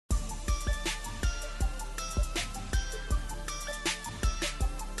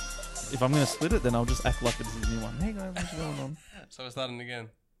if I'm gonna split it, then I'll just act like it's a new one. Hey guys, what's going on? So we're starting again.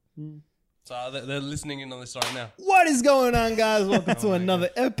 So they're listening in on this right now. What is going on, guys? Welcome to another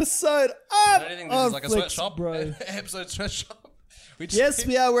episode I of don't think this is like a Flex, sweatshop, bro. episode sweatshop. Yes,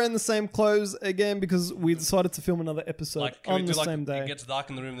 we are wearing the same clothes again because we decided to film another episode Like, can on we the do, like, same It day. gets dark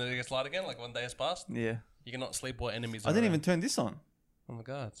in the room, then it gets light again. Like 1 day has passed. Yeah. You cannot sleep while enemies. I are didn't around. even turn this on. Oh my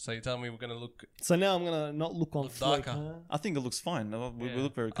god! So you tell me we're gonna look? So now I'm gonna not look on Look flick, darker. huh? I think it looks fine. We Yeah.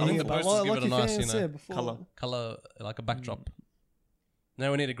 look very I think cool. the but posters give it a your nice, fans you know, before. color, like a backdrop.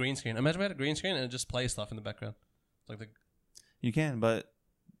 Now we need a green screen. Imagine we had a green screen and it just plays stuff in the background. It's like You can, but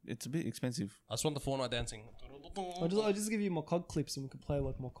it's a bit expensive. I just want the Fortnite dancing. I'll just give you more COD clips and we can play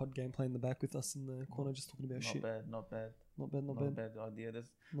like more COD gameplay in the back with us in the corner just talking about shit. bad, not bad. Not bad, not Not bad. bad idea.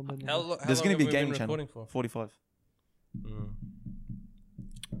 There's Not bad, not How, bad. how There's long going to have be a we game been channel. recording for? 45.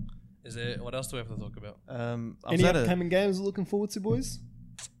 Is there? What else do we have to talk about? I was Any at a, upcoming games you're looking forward to, boys?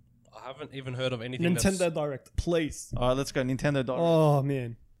 I haven't even heard of anything. Nintendo Direct, please. all right, let's go. Nintendo Direct. Oh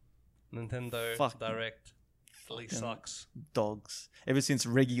man, Nintendo Fuck. Direct. Really sucks. Dogs. Ever since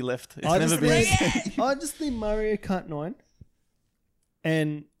Reggie left, it's I never just been. need, I just need Mario Kart 9,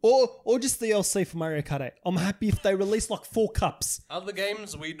 and or just DLC for Mario Kart 8. I'm happy if they release like 4 cups. Other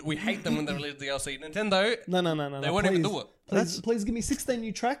games, we hate them when they release DLC. Nintendo, No. they won't even do it. Please give me 16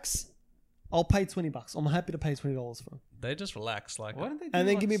 new tracks. I'll pay $20. I'm happy to pay $20 for them. They just relax. Like, Why don't they do And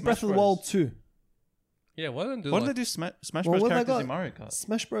then like give me Smash Breath of the Bros? Wild 2. yeah, why don't they do Why like, don't they do Smash Well, Bros what they characters got? in Mario Kart?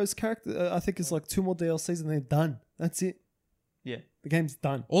 Smash Bros character, I think it's like 2 more DLCs and they're done. That's it. Yeah. The game's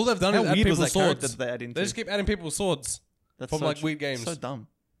done. all they've done How is add weird was people's that character swords. that they add into? They just keep adding people's swords. That's from, so like, weird games. So dumb.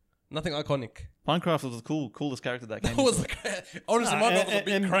 Nothing iconic. Minecraft was the coolest character that came. That was like, honestly, Minecraft was a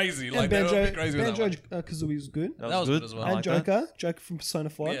bit crazy. Like they were a bit crazy with that one. Kazooie was good. That was good as well. I And like that. Joker from Persona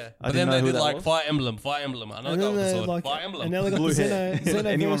 5. Yeah, I but didn't then know they who did that like was. Fire Emblem, another And guy then with a they sword. like, Fire Emblem. and now they got Blue the hair. Xenoverse,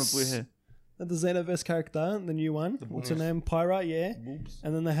 Anyone with blue hair. the Xenoverse character, the new one. What's her name? Pyra, yeah.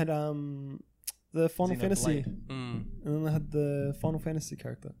 And then they had the Final Fantasy, Xenoblade. Mm. and then they had the Final Fantasy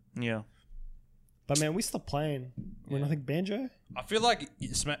character. Yeah. But man, we stopped playing when I think Banjo. I feel like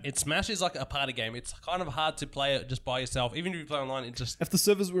Smash is like a party game. It's kind of hard to play it just by yourself. Even if you play online, it just If the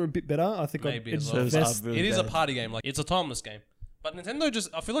servers were a bit better, I think Maybe I'd as well. invest. Really it is a bad. party game. Like it's a timeless game. But Nintendo just,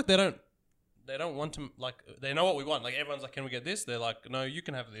 I feel like they don't want to, like, they know what we want. Like everyone's like, can we get this? They're like, no, you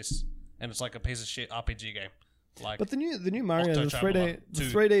can have this, and it's like a piece of shit RPG game. Like, But the new Mario, the Octo Traveler 3D, the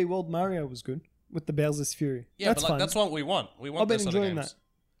 2. 3D World Mario was good with the Bowser's Fury. yeah, that's but like fun. that's what we want. We want I've been those sort of enjoying games. that.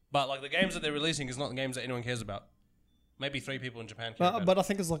 But like the games that they're releasing is not the games that anyone cares about. Maybe 3 people in Japan care about But I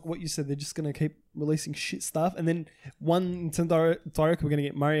think it's like what you said. They're just gonna keep releasing shit stuff, and then one Nintendo Direct, we're gonna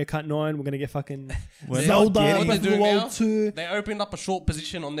get Mario Kart 9. We're gonna get fucking We're Zelda, not Breath getting- of the doing now? Wild 2. They opened up a short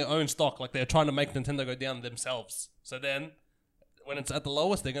position on their own stock. Like they're trying to make Nintendo go down themselves. So then, when it's at the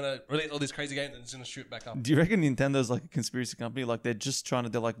lowest, they're gonna release all these crazy games and it's gonna shoot back up. Do you reckon Nintendo's like a conspiracy company? Like they're just trying to.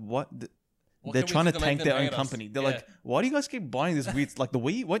 They're like, what? What They're can we trying do to to make tank them their own hate us? company. They're Yeah. like, why do you guys keep buying this weird? Like the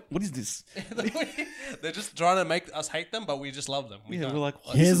Wii? What is this? They're just trying to make us hate them, but we just love them. We Yeah, don't. we're like,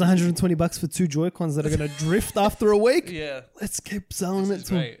 Here's $120 for 2 Joy-Cons that are gonna drift after a week. yeah, Let's keep selling it it's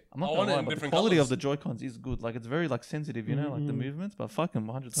to 'em. great. I'm not I gonna want it lie, in but the different quality colours. of the Joy-Cons is good. Like it's very like sensitive, you know, like the movements. But fucking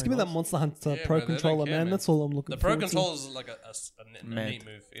 120. Just give me that Monster Hunter Yeah, Pro bro, they don't controller, care, man. man. That's all I'm looking The for. Pro controller is like a Mad. neat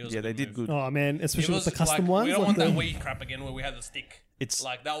move. It was Yeah, a they did move. good. Oh man, It especially with was the custom like, ones. We don't like want that the- Wii crap again where we had the stick. It's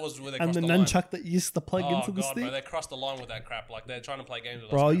Like that was where they and crossed the the line. nunchuck that you used to plug Oh into the god, stick. bro, they crossed the line with that crap. Like they're trying to play games with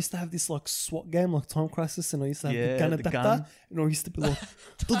Bro, I us. used to have this like SWAT game, like Time Crisis, and I used to have Yeah, the gun the adapter, gun. and I used to be like,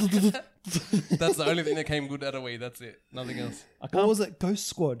 That's the only thing that came good out of Wii. That's it. Nothing else. what was it? Ghost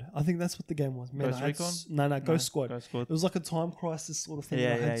Squad. I think that's what the game was. Man, Ghost I had Recon? No, Ghost Squad. Ghost Squad. It was like a Time Crisis sort of thing.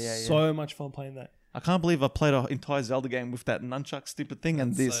 Yeah, and I had yeah, yeah, yeah. so much fun playing that. I can't believe I played an entire Zelda game with that nunchuck stupid thing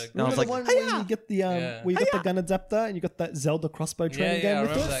and That's this. so And I was Remember like, the one where you get the Yeah. where you got the gun adapter and you got that Zelda crossbow Yeah, training yeah, I game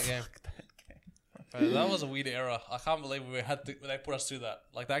with remember it? that game. Bro, that was a weird era. I can't believe they put us through that.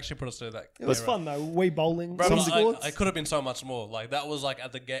 Like they actually put us through that. It was era. fun though. Wii bowling, Bro, some but sports. I could have been so much more. Like that was like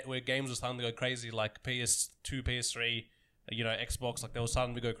at the where games were starting to go crazy. Like PS2, PS3, you know, Xbox. Like they were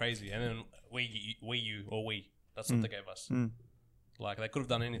starting to go crazy, and then Wii U or Wii. That's what they gave us. Like they could have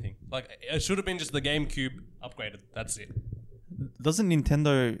done anything. Like it should have been just the GameCube upgraded. That's it. doesn't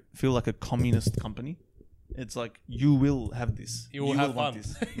Nintendo feel like a communist company? It's like you will have this. You will have want fun.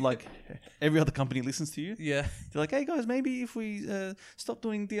 this. Like every other company listens to you. Yeah. They're like, hey guys, maybe if we stop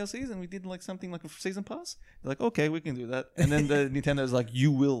doing DLCs and we did like something like a season pass, they're like, okay, we can do that. And then the Nintendo's like,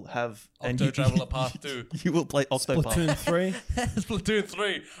 you will have Octo Traveler Part 2. You will play Octo Path. Splatoon 3. Splatoon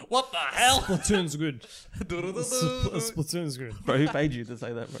 3. What the hell? Splatoon's good. Splatoon's good. Bro, who paid you to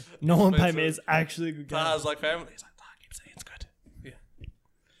say that, bro? No one paid me. It's actually a good game. Tars like family. He's like, keep saying it's good. Yeah.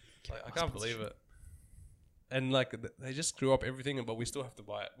 Like, I can't believe it. And like they just screw up everything, but we still have to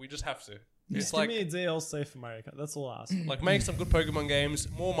buy it. We just have to. It's Just like give me a DLC for Mario Kart. That's all I ask. like make some good Pokemon games,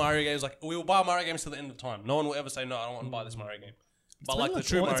 more Mario games. Like we will buy Mario games till the end of time. No one will ever say no. I don't want to buy this Mario game. But like the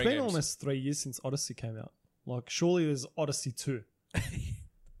true Mario It's been games. almost 3 years since Odyssey came out. Like, surely there's Odyssey 2.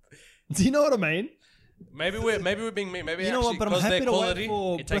 Do you know what I mean? Maybe we're being mean. Maybe You know actually what? But I'm because happy their to quality, wait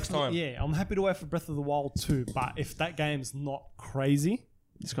for it takes time. Yeah, I'm happy to wait for Breath of the Wild 2. But if that game's not crazy,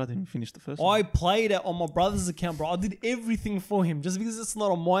 This guy didn't finish the first one. I played it on my brother's account, bro. I did everything for him just because it's not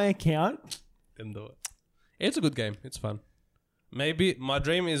on my account. Didn't do it. It's a good game. It's fun. Maybe my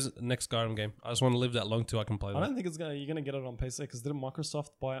dream is next Skyrim game. I just want to live that long till I can play I that. don't think you're gonna get it on PC because didn't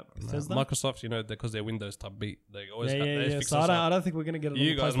Microsoft buy up Bethesda? Microsoft, you know, because they're Windows type beat, they always they fix So us I up. don't think we're gonna get it.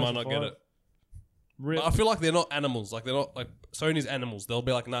 You on the guys might PlayStation not get 5. it. But I feel like they're not animals. Like they're not like Sony's animals. They'll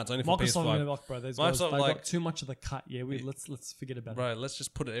be like, nah, it's only for Microsoft PS5. are like, bro, these Microsoft, guys, they like- got too much of the cut. Yeah, let's forget about it. Right, let's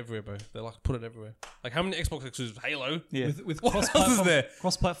just put it everywhere, bro. They're like, put it everywhere. Like how many Xbox exclusives? Halo. Yeah. With What else is cross-platform, there?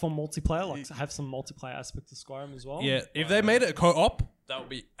 cross-platform multiplayer, like to have some multiplayer aspect to Skyrim as well. Yeah, if they made it a co-op, that would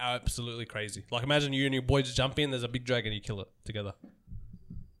be absolutely crazy. Like imagine you and your boy just jump in. There's a big dragon, you kill it together.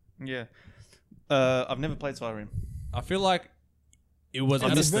 Yeah. I've never played Skyrim. I feel like it was.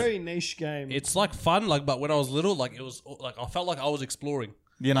 It's honestly- a very niche game. It's like fun, like but when I was little, like it was like I felt like I was exploring.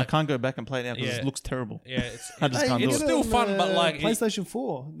 Yeah, and I can't go back and play it now because Yeah. it looks terrible. Yeah, it's I just Hey, can't you do it's it. get still on, fun, but like it- PlayStation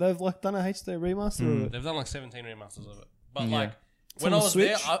 4, they've like done a HD remaster of it. they've done like 17 remasters of it. But Yeah. like It's when on I the was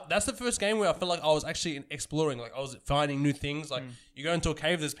there, Switch? that's the first game where I felt like I was actually exploring. Like I was finding new things. Like you go into a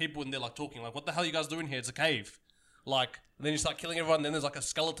cave, there's people and they're like talking. Like, what the hell are you guys doing here? It's a cave. Like, and then you start killing everyone. Then there's like a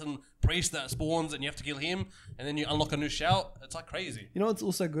skeleton priest that spawns, and you have to kill him. And then you unlock a new shout. It's like crazy. You know what's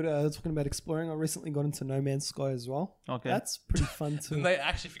also good? Talking about exploring, I recently got into No Man's Sky as well. Okay. That's pretty fun too. And they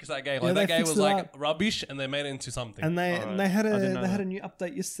actually fixed that game. Yeah, Like they that game fixed was it like up. rubbish, and they made it into something. And they Alright. they had I didn't a know they had that. a new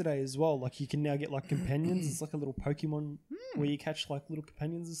update yesterday as well. Like you can now get like companions. It's like a little Pokemon where you catch like little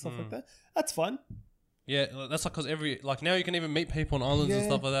companions and stuff like that. That's fun. Yeah, that's like because now you can even meet people on islands and Yeah.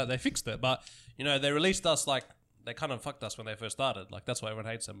 stuff like that. They fixed it, but you know they released us like they kind of fucked us when they first started. Like that's why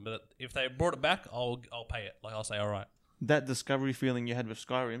everyone hates them. But if they brought it back, I'll pay it. Like I'll say, all right. That discovery feeling you had with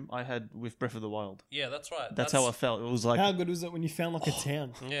Skyrim, I had with Breath of the Wild. Yeah, that's right. That's how I felt. It was like, How good was it when you found like a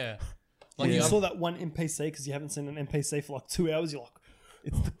town? Yeah. Like Like you you saw that one NPC because you haven't seen an NPC for like 2 hours. You're like,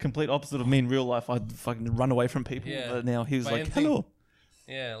 it's the complete opposite of me in real life. I'd fucking run away from people. Yeah. But now he was But like, anything- hello.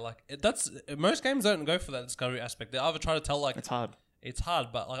 Yeah, like that's most games don't go for that discovery aspect. They either try to tell like It's hard. it's hard,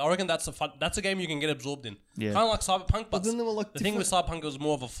 but like I reckon that's a game you can get absorbed in. Yeah. Kind of like Cyberpunk, but then there were, like, the thing with Cyberpunk was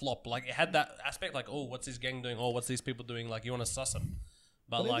more of a flop. Like it had that aspect, like oh, what's this gang doing? Oh, what's these people doing? Like you want to suss them,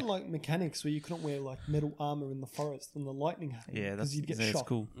 but but like even like mechanics where you couldn't wear like metal armor in the forest when the lightning happened. Yeah, that's you'd get that's shot.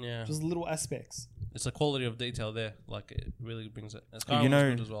 cool. yeah, Just little aspects. it's a quality of detail there. Like it really brings it. And You Skyrim know-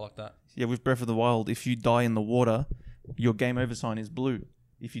 was good as well, like that. Yeah, with Breath of the Wild, if you die in the water, your game over sign is blue.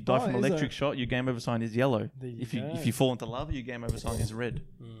 If you die Oh, from is electric it? shot, your game over sign is yellow. There you If you go. if you fall into lava, your game over sign is red.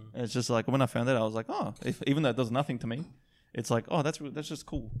 Hmm. And it's just like when I found that, I was like, oh, even though it does nothing to me, it's like, oh, that's just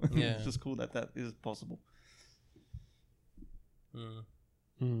cool. Yeah. It's just cool that is possible. Hmm.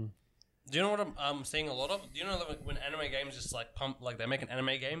 Do you know what I'm seeing a lot of? Do you know that when anime games just like pump, like they make an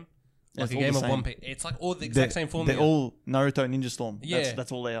anime game, Yeah, like it's a all game the of same. One Piece? It's like all the exact same formula. They're all Naruto Ninja Storm. Yeah.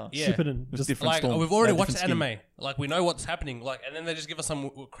 That's all they are. Yeah. Shippuden. With Just different Like storm. we've already Different watched the skin. anime, like we know what's happening, like, and then they just give us some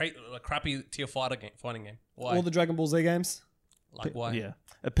crappy tier fighting game. Why? all the Dragon Ball Z games. like why? Yeah.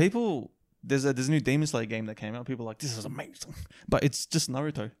 People, there's a new Demon Slayer game that came out. People are like, this is amazing. But it's just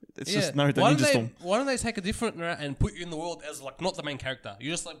Naruto. It's just Naruto Why Ninja don't Storm. why don't they take a different route and put you in the world as like not the main character?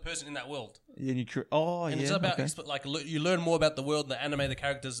 You're just like a person in that world, Yeah, and and yeah. it's about okay. you learn more about the world, the anime, the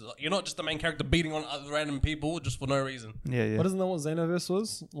characters. Like, you're not just the main character beating on other random people just for no reason. Yeah, yeah. But isn't that what Xenoverse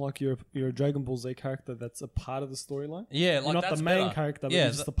was? Like you're a Dragon Ball Z character that's a part of the storyline. Yeah, like You're not that's the main better. character, but Yeah,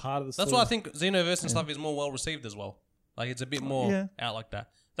 you're just a part of the story. That's why I think Xenoverse and stuff is more well received as well. Like it's a bit more Yeah. out like that.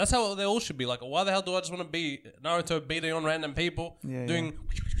 That's how they all should be. Like, why the hell do I just want to be Naruto beating on random people Yeah, doing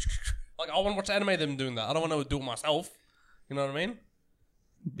like I want to watch anime them doing that. I don't want to do it myself. You know what I mean?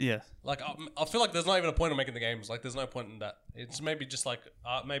 Yeah. Like I feel like there's not even a point of making the games. Like there's no point in that. It's maybe just like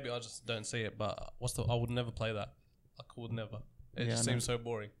maybe I just don't see it. But I would never play that. I would never. It Yeah, just I know. seems so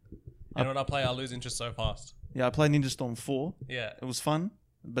boring. And when I play, I lose interest so fast. Yeah, I played Ninja Storm 4. Yeah. It was fun,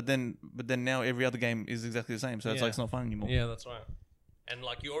 but then now every other game is exactly the same. So it's Yeah. like it's not fun anymore. Yeah, that's right. And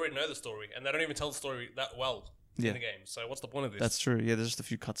like you already know the story, and they don't even tell the story that well Yeah. in the game. So what's the point of this? That's true. Yeah, there's just a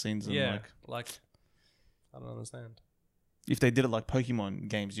few cutscenes and yeah, like I don't understand. if they did it like Pokemon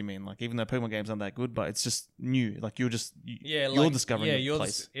games, you mean? Like even though Pokemon games aren't that good, but it's just new. Like you're just Yeah, you're like, discovering yeah, the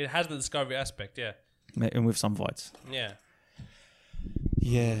place, it has the discovery aspect. Yeah, and with some fights. yeah.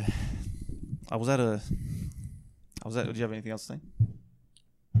 Yeah. I was at. Do you have anything else to say?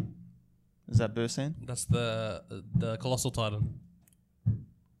 Is that Bursan? That's the Colossal Titan.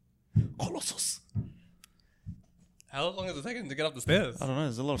 Colossus. How long has it taken to get up the stairs? I don't know.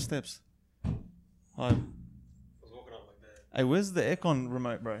 There's a lot of steps. Hi. Hey, where's the aircon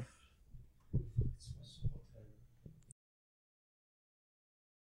remote, bro?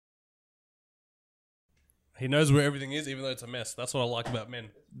 He knows where everything is, even though it's a mess. That's what I like about men.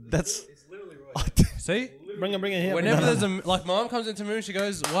 That's. See? Bring it here. Whenever there's like, my mom comes into my room, she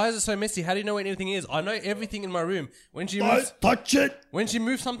goes, "Why is it so messy? How do you know where anything is?" I know everything in my room. When she moves, touch it. when she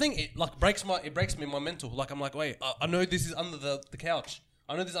moves something, it like breaks me my mental. Like I'm like, wait, I know this is under the couch.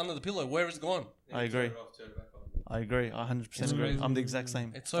 I know this is under the pillow. Where is it gone? I agree. I agree. I 100% agree. I'm the exact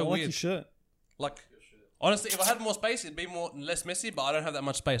same. It's I so like your weird. shirt. Like, honestly, if I had more space, it'd be less messy. But I don't have that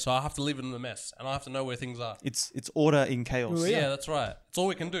much space, so I have to leave it in the mess, and I have to know where things are. It's order in chaos. Oh, Yeah, that's right. It's all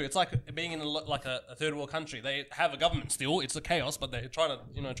we can do. It's like being in a third world country. They have a government still. It's a chaos, but they're trying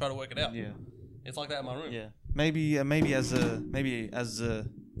to work it out. Yeah. It's like that in my room. Yeah. Maybe as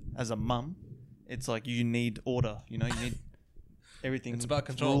a mum, it's like you need order. You know, you need everything. It's about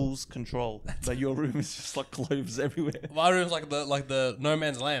control. Rules, control. But your room is just like clothes everywhere. My room's like the no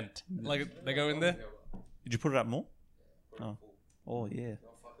man's land. Like they go in there. Did you put it up more? Oh. Oh yeah.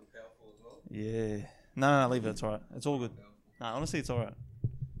 Yeah. No, leave it. It's alright. It's all good. No, honestly, it's alright.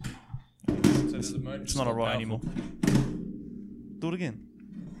 It's not alright anymore. Do it again.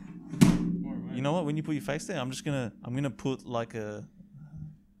 You know what? When you put your face there, I'm gonna put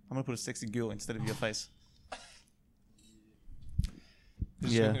a sexy girl instead of your face.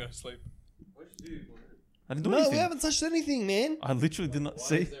 Yeah. Go to sleep. I didn't do No, anything. we haven't touched anything, man. I literally did not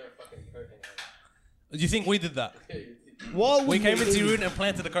see. Do you think we did that? Why We came into your room and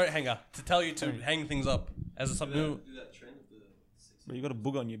planted a coat hanger to tell you to hang things up as a something. But you got a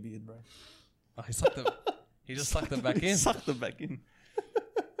boog on your beard, bro. Oh, he just sucked it back in. Suck them back in.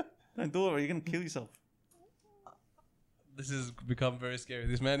 Don't do it, or you're gonna kill yourself. This has become very scary.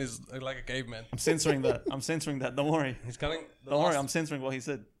 This man is like a caveman. I'm censoring that. Don't worry. He's coming. Don't worry. I'm censoring what he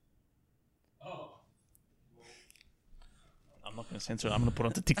said. Oh. I'm not gonna censor it. I'm gonna put it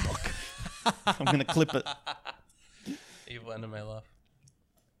onto TikTok. I'm gonna clip it. What Evil anime laugh.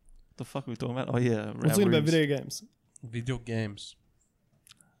 the fuck are we talking about? Oh yeah, We're talking about video games. Video games.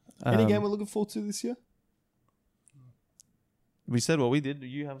 Any game we're looking forward to this year? We said what we did. Do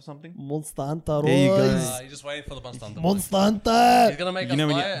you have something? Monster Hunter There you go. Rise. You're just waiting for the Monster Hunter. Monster He's Hunter. gonna make You us know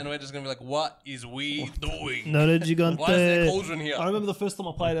when buy you- it, and we're just gonna be like, "What is we doing? No, gigante. Why is there cauldron here?" I remember the first time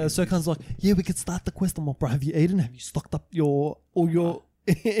I played it, Serkan's like, "Yeah, we could start the quest." I'm like, "Bro, have you eaten? Have you stocked up all your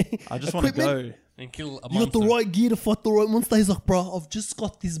I just want to equipment? go. And kill a You monster. got the right gear to fight the right monster." He's like, "Bro, I've just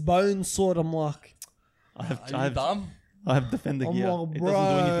got this bone sword." I'm like, I have, Are you dumb? I have Defender I'm gear. like, It doesn't do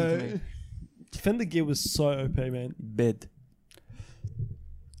anything to bro. me. Defender gear was so OP, man. Bed.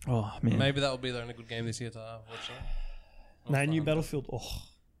 Oh man. Maybe that will be the only good game this year to watch. Nah, new Battlefield. Oh,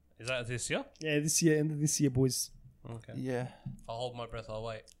 Is that this year? yeah, this year, end of this year, boys. Okay. Yeah. I'll hold my breath. I'll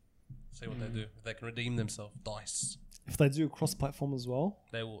wait. See what they do. If they can redeem themselves, dice. If they do cross-platform as well,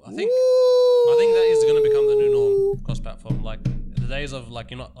 They will. I think that is going to become the new norm. Cross-platform. Like the days of like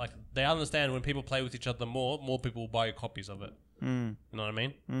you're not like they understand when people play with each other more people will buy you copies of it. Mm. You know what I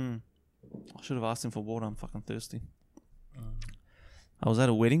mean? Mm. I should have asked him for water. I'm fucking thirsty. I was at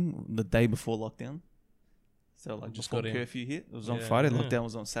a wedding the day before lockdown. So like Just before got in. curfew hit. It was on Yeah, Friday. yeah. Lockdown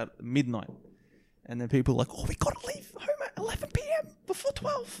was on Saturday, midnight. And then people were like, "Oh, we gotta leave home at 11 p.m. before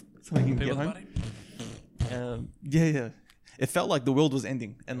 12, so we can People get home." Yeah. It felt like the world was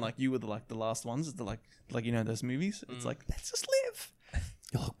ending, and like you were the last ones. The like you know those movies. It's like let's just live.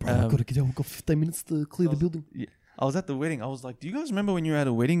 you're like, "Bro, I gotta get out. We've got 15 minutes to clear the building." Yeah. I was at the wedding. I was like, "Do you guys remember when you were at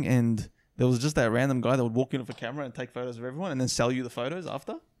a wedding and there was just that random guy that would walk in with a camera and take photos of everyone and then sell you the photos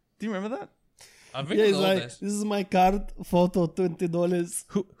after?" Do you remember that? I think Yeah, it's he's all like, this. "This is my card, photo, $20."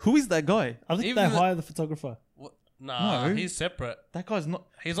 Who is that guy? I think Even they the- hire the photographer. What? Nah, No. he's separate. That guy's not.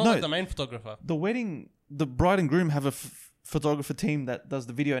 He's not No. like the main photographer. The wedding, the bride and groom have a photographer team that does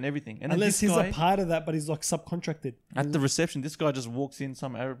the video and everything. And then Unless this he's guy, a part of that, but he's like subcontracted. at the reception, this guy just walks in,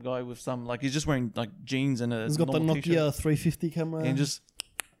 some Arab guy with some like he's just wearing like jeans and a He's got the normal t-shirt, Nokia 350 camera. and just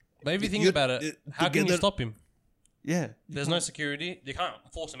But if you think You- about it, how can you together- stop him? yeah. There's no security. You can't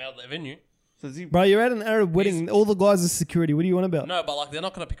force him out of the venue. So is he, Bro, you're at an Arab wedding. All the guys are security. What do you want about? No, but like they're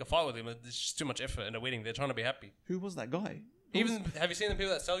not gonna pick a fight with him. There's just too much effort in a wedding. They're trying to be happy. who was that guy? Even have you seen the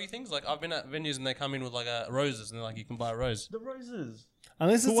people that sell you things? Like I've been at venues and they come in with like roses and they're like you can buy a rose. The roses.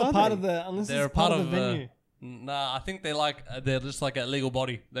 Unless Who it's a are part they? of the. Unless They're it's part of the uh, venue. Nah, I think they're just like a legal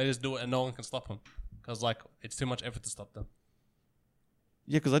body. They just do it and no one can stop them because like it's too much effort to stop them.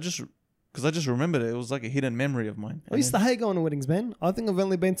 Yeah, because Because I just remembered it. It was like a hidden memory of mine. I used to hate going to weddings, man. I think I've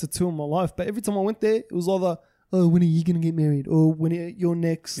only been to 2 in my life, but every time I went there, it was either, oh, when are you going to get married? Or when are you're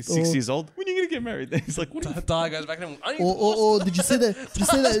next? He's 6 years old. When are you going to get married? He's like, what? Di goes back at him. Or did you say that? Did you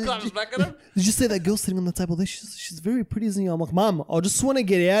say that? Comes back at him. Did you say that girl sitting on the table there? She's very pretty, isn't she? I'm like, Mum, I just want to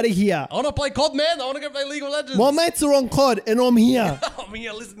get out of here. I want to play COD, man. I want to go play League of Legends. My mates are on COD and I'm here. I'm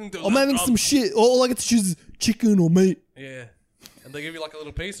here listening to I'm having some shit. All I get to choose is chicken or meat. Yeah. And they give you like a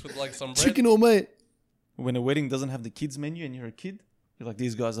little piece with like some bread. Chicken or meat. When a wedding doesn't have the kids menu and you're a kid, you're like,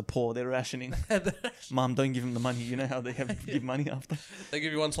 these guys are poor. They're rationing. Mom, don't give them the money. You know how they have to give money after. They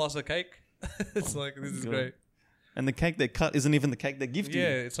give you one slice of cake. It's like, this is great. And the cake they cut isn't even the cake they give to you.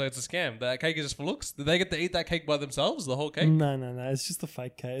 Yeah, so it's a scam. That cake is just for looks. Did they get to eat that cake by themselves, the whole cake? No. It's just a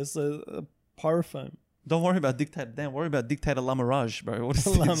fake cake. It's a pyrofoam. Don't worry about Dictator Dan. Worry about Dictator Lamarage, bro. What is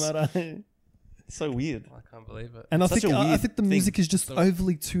this? It's so weird. I can't believe it. And I Such think a I weird think the thing. music is just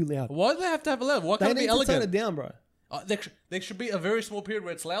overly too loud. Why do they have to have a loud? Why They can't it need be to turn elegant? it down, bro. There should be a very small period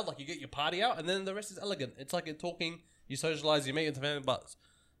where it's loud, like you get your party out, and then the rest is elegant. It's like you're talking, you socialize, you meet your family, but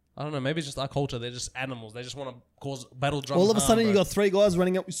I don't know, maybe it's just our culture. They're just animals. They just want to cause battle drums. All of a sudden, you got 3 guys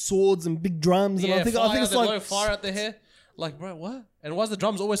running up with swords and big drums, and yeah, I think it's like blow fire out their hair. Like, bro, what? And why's the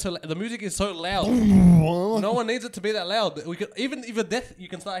drums always so loud? The music is so loud. No one needs it to be that loud. We could, even if you're deaf, you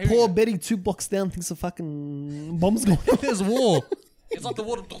can start hearing poor it. Betty 2 blocks down thinks a fucking bomb's going off. There's war. It's like the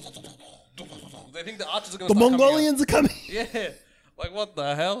water. They think the archers are going The to start Mongolians are coming. coming out. Yeah. Like, what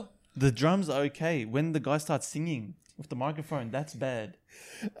the hell? The drums are okay. When the guy starts singing with the microphone, that's bad.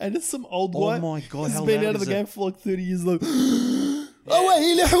 And it's some old Oh guy. my God, He's how been loud out of the is it? game for like 30 years. Like,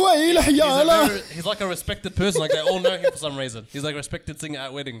 He's like a respected person. Like, they all know him for some reason. He's like a respected singer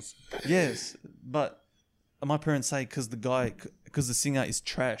at weddings. Yes, but my parents say because the singer is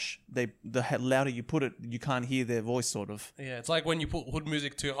trash, the louder you put it, you can't hear their voice, sort of. Yeah, it's like when you put hood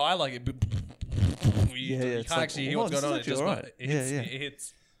music too high, like you it's can't like, actually hear "Oh, what's this going on. is It just actually alright." it hits. Yeah. It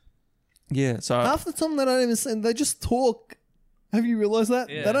hits. Yeah, so half the time they don't even sing. They just talk. Have you realised that?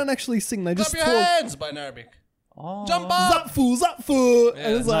 Yeah. They don't actually sing. They just Clap your talk. hands by Arabic. oh, Jump up. Zapfu. Yeah.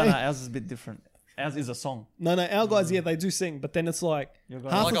 And it's No, like, ours is a bit different. Ours is a song. no, our guys, yeah, they do sing, but then it's like Your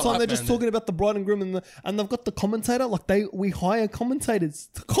guys- half Like the a time hype they're just man, talking about the bride and groom and they've got the commentator. Like we hire commentators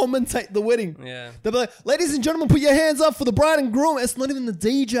to commentate the wedding. Yeah. They'll be like, ladies and gentlemen, put your hands up for the bride and groom. It's not even the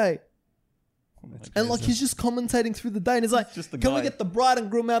DJ. And like he's just commentating through the day, and he's like, Just the "Can we guy. get the bride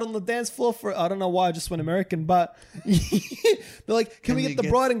and groom out on the dance floor for?" I don't know why I just went American, but they're like, "Can we you get the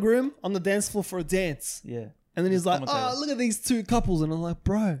get- bride and groom on the dance floor for a dance?" Yeah. And then he's like, commentator. "Oh, look at these 2 couples," and I'm like,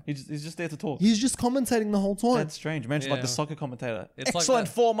 "Bro, He's just there to talk. he's just commentating the whole time." That's strange. Imagine like Yeah. the soccer commentator. It's like Excellent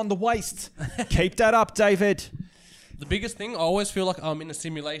that. form on the waist. Keep that up, David. The biggest thing, I always feel like I'm in a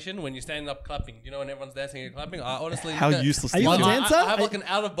simulation when you're standing up clapping. You know, when everyone's dancing and clapping. I honestly, How useless Are you is a that? dancer? I have like an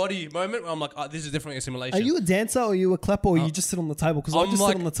out of body moment where I'm like, this is definitely a simulation. Are you a dancer or are you a clapper or you just sit on the table? Because I I'm just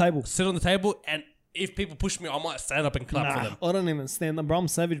like- sit on the table. Sit on the table, and if people push me, I might stand up and clap for them. I don't even stand up, bro. I'm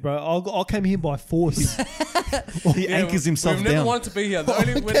savage, bro. I came here by force. He anchors himself We've down. never wanted to be here. The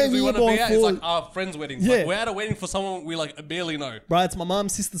only came weddings we here want to by be at is like force. our friends' weddings. Yeah. Like, we're at a wedding for someone we like barely know. Bro, it's my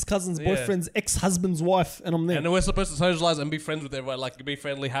mom's sister's cousin's Yeah. boyfriend's ex-husband's wife, and I'm there. And then we're supposed to socialize and be friends with everyone, like be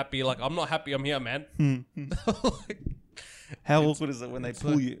friendly, happy. Like, I'm not happy, I'm here, man. Like, How awkward is it when they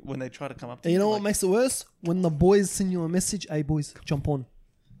pull you, when they try to come up to And you know what like, makes it worse? When the boys send you a message, "Hey boys, jump on."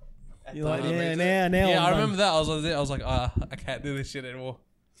 You're like, yeah, now. yeah, I'm I done. remember that. I was like, I can't do this shit anymore.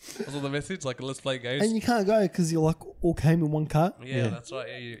 I was on the message, like, let's play games. And you can't go because you're like all came in one car. Yeah, that's right.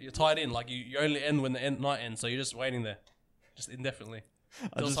 Yeah, you're tied in. Like, you only end when the night ends, so you're just waiting there, just indefinitely.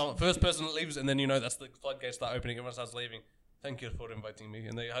 Till someone, first person that leaves, and then you know that's the floodgates start opening. Everyone starts leaving. Thank you for inviting me,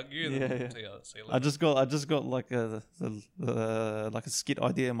 and they hug you. And Yeah, then yeah. See you I later. just got like a skit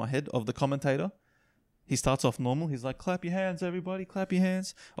idea in my head of the commentator. He starts off normal. He's like, "Clap your hands, everybody! Clap your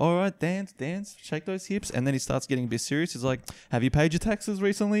hands! All right, dance, shake those hips." And then he starts getting a bit serious. He's like, "Have you paid your taxes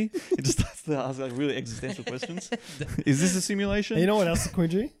recently?" He just starts to ask like really existential questions. Is this a simulation? And you know what else is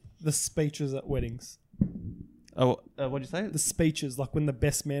cringy? The speeches at weddings. Oh, what'd you say? The speeches, like when the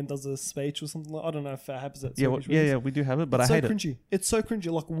best man does a speech or something. Like, I don't know if that happens at Yeah, Turkish weddings. we do have it, but It's I so hate it. cringy. It's so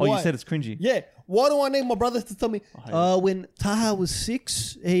cringy. Like, Oh, why? you said it's cringy. Yeah. Why do I need my brother to tell me? hate it. When Taha was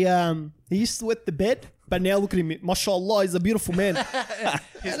 6, he used to wet the bed, but now look at him. Mashallah, he's a beautiful man.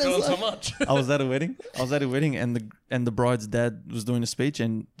 He's And grown it's so like- much. I was at a wedding, and the bride's dad was doing a speech,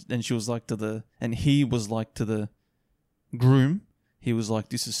 and she was like he was like to the groom, he was like,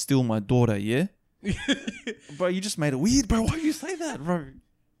 "This is still my daughter, yeah." Bro, you just made it weird, bro. Why do you say that, bro?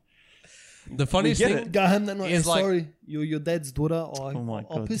 The funniest We get thing, it. Go home that night. It's like- Sorry, you're your dad's daughter. Oh my I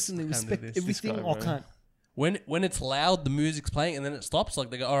God, personally this- respect this everything. guy, I bro. can't. when it's loud, the music's playing, and then it stops. Like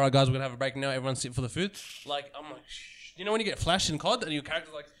they go, "All right, guys, we're gonna have a break now. Everyone sit for the food." Like I'm like, shh. You know when you get flashed in COD and your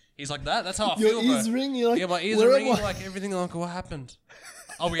character's like, he's like that. That's how I Your feel, ears bro. ring. You're like, Yeah, my ears where are am ringing. I? Like everything. Like, what happened?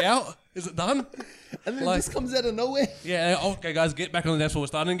 Are we out? Is it done? And then like- it just comes out of nowhere. Yeah. Okay, guys, get back on the dance floor. We're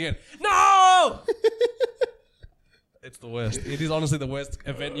starting again. No. It's the worst. It is honestly the worst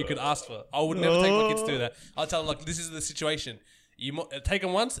event you could ask for. I would never take my kids to that. I'll tell them like, this is the situation. You take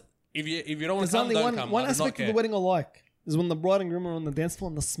them once. If you don't want There's to come, only don't one come. one I do not aspect of care. the wedding I like is when the bride and groom are on the dance floor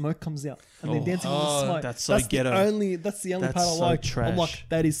and the smoke comes out and they're dancing on the smoke. that's so ghetto. That's the only That's part I so like. I'm trash. like,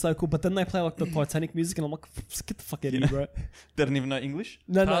 that is so cool. But then they play like the Titanic music and I'm like, get the fuck out of here, bro. They don't even know English.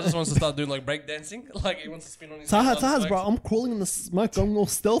 No, Taha no. just wants to start doing like break dancing. Like he wants to spin on his Taha's, bro. I'm crawling in the smoke, going all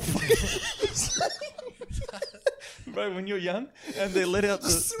stealth. Bro, when you're young and they let out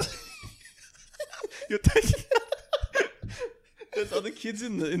the... You're taking... There's other kids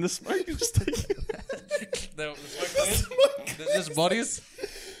in the smoke. You're just taking... the smoke. There's just bodies.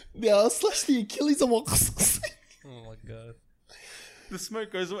 Yeah, I'll slash the Achilles. I'm like, Oh my god. The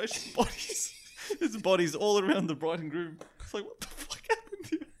smoke goes away. It's bodies. There's bodies all around the bride and groom. It's like, what the fuck happened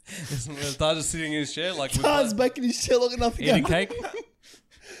here? Taha just sitting in his chair like with Taha's back in his chair long enough to eating go, cake.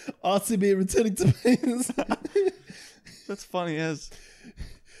 RCB returning to base. That's funny as...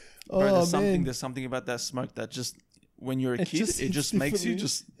 Oh, Bro, man. there's something about that smoke that just... When you're a It kid, just it hits just makes you differently.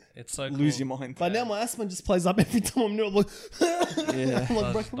 just It's so lose cool. your mind. But now my asthma just plays up every time I'm near it. I'm like, Yeah. I'm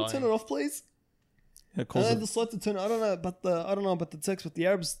like, bro, That's can we turn dying. it off, please? It And causes- they decide to turn. I don't know about the text, but the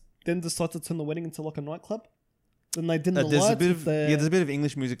Arabs then decide to turn the wedding into like a nightclub. Then they dim the there's lights. a bit with of the, there's a bit of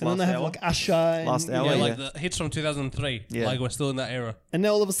English music and then last they have hour. like Usher. And, Last hour, Yeah, yeah. like the hits from 2003. Yeah. Like we're still in that era. And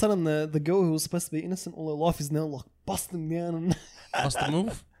now all of a sudden the girl who was supposed to be innocent all her life is now like busting down. And Must the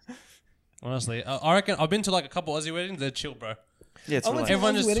move. Honestly, I reckon I've been to like a couple Aussie weddings. They're chill, bro. Yeah, it's I went relaxed. to-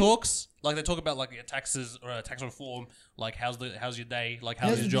 Everyone Aussie just wedding? talks. Like they talk about like your taxes or tax reform. Like how's your day? Like how's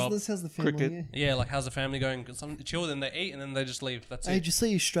how's your the job? business? How's the family? Cricket. Yeah. Yeah, like how's the family going? Some chill, then they eat, and then they just leave. That's Hey, it. did you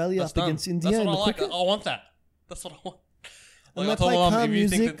see Australia That's up done. against India That's in what the I like. cricket? I want that. That's what I want. And Like I they told play my mum, calm if you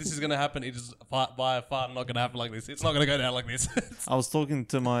think music. that this is gonna happen, it is by far not gonna happen like this. It's not gonna go down like this. I was talking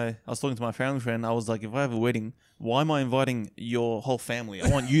to my family friend. I was like, if I have a wedding, why am I inviting your whole family? I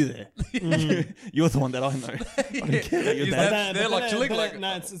want you there. You're the one that I know. I don't care about your Is dad. that- they're like chilling, like-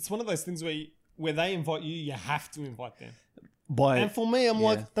 no, it's one of those things where they invite you, you have to invite them. By And for me, I'm Yeah.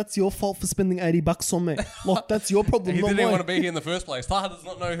 like, that's your fault for spending $80 on me. Like, that's your problem, He not didn't even mine. want to be here in the first place. Taha does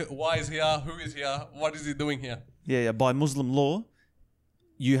not know why he's here, who is here, what is he doing here. yeah, by Muslim law,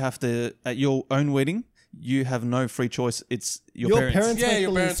 you have to at your own wedding. You have no free choice. It's your, Your parents. parents- Yeah, make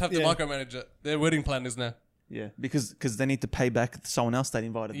your the parents list, have to yeah. micromanage it. Their wedding plan is now. Yeah, because they need to pay back someone else that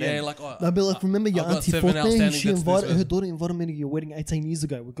invited Yeah, them. like oh, They'll be like, remember your I've got auntie 7 Fortman? outstanding She debts this invited her way. daughter invited me to your wedding 18 years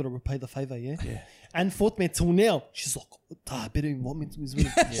ago. We've got to repay the favor, yeah. Yeah. And Fortman till now, she's like, I better invite me to his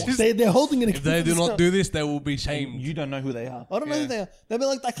wedding. They're holding it. if they do not do this, they will be shamed. You don't know who they are. I don't know Yeah. who they are. They'll be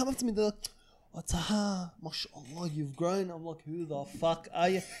like, they come up to me, they're like, oh, Taha, mashallah, you've grown. I'm like, who the fuck are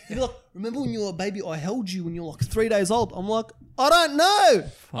you? They'll be like, remember when you were a baby, I held you when you were like 3 days old? I'm like, I don't know.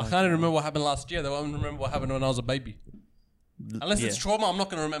 I can't even remember what happened last year. They won't remember what happened when I was a baby. Unless it's Yeah. trauma, I'm not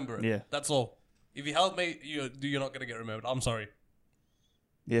going to remember it. Yeah. That's all. If you held me, you're not going to get remembered. I'm sorry.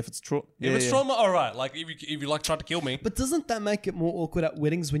 Yeah, if it's true. If it's trauma, all right. Like if you like try to kill me, But doesn't that make it more awkward at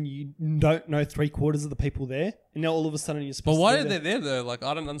weddings when you don't know 3/4 of the people there? And now all of a sudden you're supposed but why to are be they there? there though? Like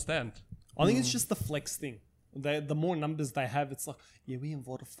I don't understand. I think it's just the flex thing. The more numbers they have, it's like, yeah, we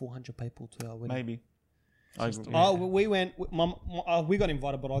invited 400 people to our wedding. Maybe. I agree. Oh, we went. We got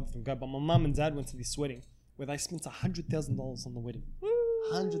invited, but I didn't go. But my mum and dad went to this wedding where they spent $100,000 on the wedding.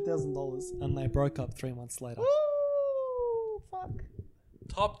 $100,000, and they broke up 3 months later.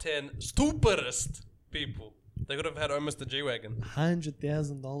 Top 10 stupidest people. They could have had almost a G-Wagon.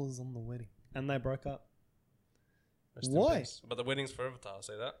 $100,000 on the wedding, and they broke up. Rest in Why? peace. But the wedding's forever, I'll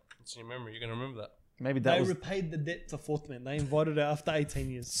say that. It's in your memory. You're going to remember that. Maybe that They was repaid the debt to Fortman. They invited her after 18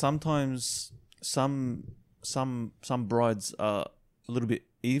 years. sometimes some brides are a little bit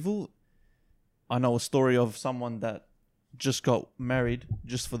evil. I know a story of someone that just got married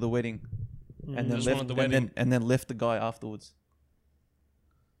just for the wedding, and then Just left wanted the wedding. and then left the guy afterwards.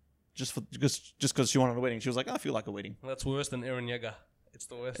 Just because she wanted a wedding, she was like, I feel like a wedding. That's worse than Eren Yeager. It's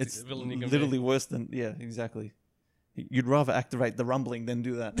the worst It's villain you can literally worse than exactly. You'd rather activate the rumbling than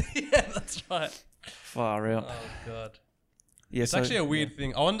do that. be. Yeah, that's right. Far out. Oh god. Yeah, It's actually a weird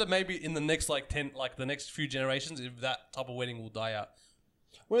thing. I wonder maybe in the next the next few generations if that type of wedding will die out.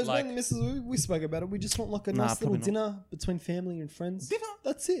 Whereas Like- me and Mrs. we spoke about it. We just want like a Nah, nice little probably not. dinner between family and friends. Dinner?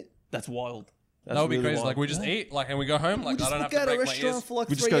 That's it. That's wild. That's That would be really crazy. wild. Like we just eat, like, and we go home. We Like I just don't have look to at a break my restaurant ears. for like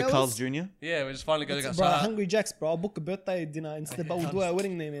We just 3 go hours. Carl's Jr. Yeah, we just finally go. Bro, So, Hungry Jack's, bro. I'll book a birthday dinner instead, but we'll do our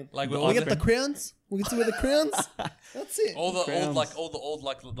wedding there, man. Like, we we get the crowns. We get to wear the crowns. That's it. all the old, Crowns. like all the old,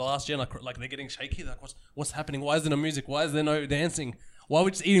 like the last gen, like they're getting shaky. Like what's happening? Why is there no music? Why is there no dancing? Why are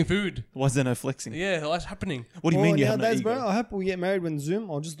we just eating food? Why is there no flexing? Yeah, what's happening? What do you mean you have no nowadays, ego? bro, I hope we get married when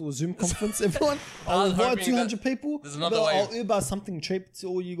Zoom. I'll just do a Zoom conference, everyone. I I'll was invite hoping 200 that people. there's another but way. I'll Uber something cheap to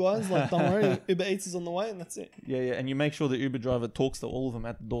all you guys. Like, don't worry, Uber Eats is on the way, and that's it. Yeah, yeah, and you make sure the Uber driver talks to all of them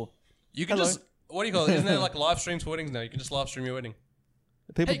at the door. You can Hello. just what do you call it? Isn't there like live streams for weddings now? You can just live stream your wedding.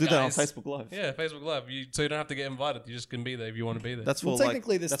 People Hey, do that on guys. Facebook Live. Yeah, Facebook Live. So you don't have to get invited. You just can be there if you want to be there. That's for Well,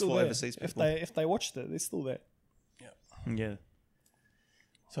 technically, they're that's still for there. overseas If people. they watched it, they're still there. Yeah.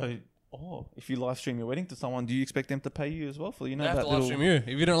 So, if you live stream your wedding to someone, do you expect them to pay you as well for they have to live stream you. If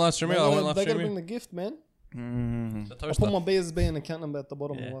you don't live stream They me, I won't live gotta stream bring you. the gift, man. The I toaster. put my BSB and account number at the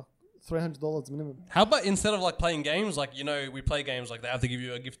bottom. Yeah. Like $300 minimum. How about instead of like playing games, like we play games like they have to give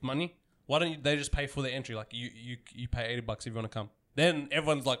you a gift money. Why don't they just pay for the entry? Like you pay $80 if you want to come. Then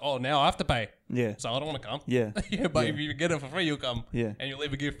everyone's like, oh, now I have to pay, Yeah. so I don't want to come. Yeah. Yeah, but Yeah. if you get it for free, you'll come. Yeah. And you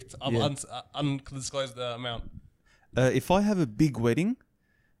leave a gift of Yeah. undisclosed amount. If I have a big wedding,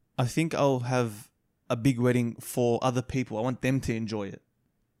 I think I'll have a big wedding for other people. I want them to enjoy it.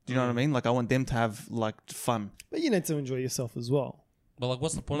 Do you know what I mean? Like, I want them to have, like, fun. But you need to enjoy yourself as well. But like,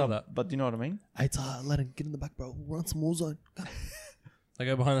 what's the point of that? But do you know what I mean? Hey, Tyler, let him get in the back, bro. We'll run some Warzone. They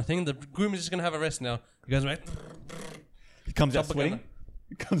go behind the thing. The groom is just gonna have a rest now. He goes, mate. He comes out Jump sweating. again.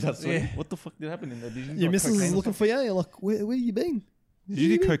 He comes out sweating. Yeah. What the fuck did happen in there? Did you Your like missus cocaine is or looking something? for you. You're like, where you been? Did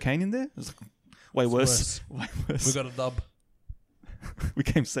you do cocaine in there? It was like, way worse. Way worse. We got a dub. We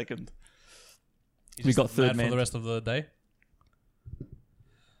came second. He's We just got third mad man. for the rest of the day.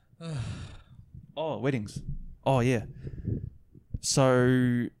 Oh, weddings. Oh, yeah.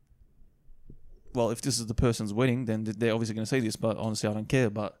 So, well, if this is the person's wedding, then they're obviously going to say this, but honestly, I don't care.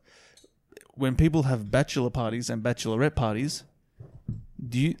 But when people have bachelor parties and bachelorette parties,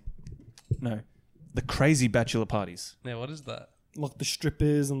 the crazy bachelor parties. Yeah, what is that? Like the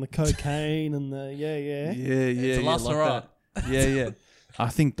strippers and the cocaine and the yeah. Yeah, a last hurrah. that. Yeah. I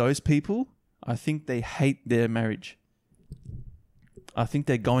think those people, they hate their marriage. I think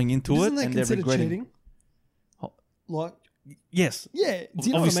they're going into Isn't it that and they're considered regretting. cheating? Oh. Like, Yes, yeah. Do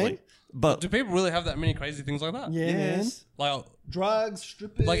you know obviously. what I mean? But Do people really have that many crazy things like that? Yeah, man. yes. Like, Drugs,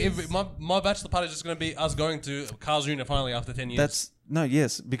 strippers. if my bachelor party is just gonna be us going to Carl's Jr. finally after 10 years.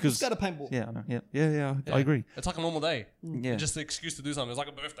 Because Just got a paintball. yeah, I know, yeah, I agree. It's like a normal day. Yeah, It's just an excuse to do something. It's like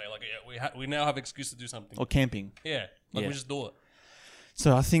a birthday. Like we now have excuse to do something. or camping. Yeah, like Yeah. we just do it.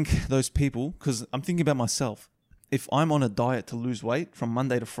 So I think those people, because I'm thinking about myself. If I'm on a diet to lose weight from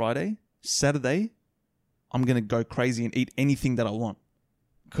Monday to Friday, Saturday, I'm gonna go crazy and eat anything that I want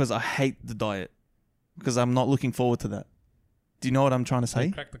because I hate the diet because I'm not looking forward to that. Do you know what I'm trying to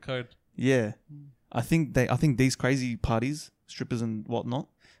say? Crack the code. Yeah, I think these crazy parties, strippers and whatnot,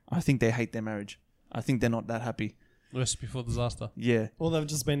 I think they hate their marriage. I think they're not that happy. Recipe for disaster. Yeah, Well, they've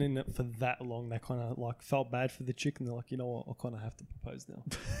just been in it for that long. They kind of like felt bad for the chick, and they're like, you know what? I kind of have to propose now.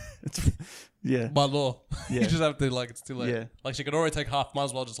 yeah, By law. Yeah. You just have to, like, it's too late. Yeah. Like, she could already take half. Might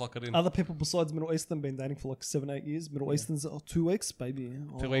as well just lock it in. Other people besides Middle Eastern been dating for like 7-8 years. Middle Eastern's 2 weeks, baby.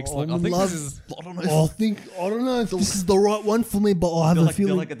 2 weeks. I'm Like, I in think love. this is. I don't know. I don't know if this is the right one for me, but I have They're a like,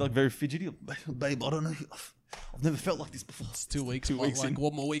 feeling. like very fidgety. Babe, I don't know. I've never felt like this before. It's 2 weeks. 2 but, weeks like, in.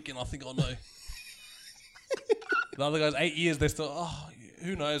 one more week and I think I'll know. The other guys, 8 years, they're still,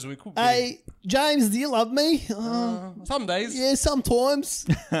 who knows? We could be. Hey, James, do you love me? Some days. Yeah, sometimes.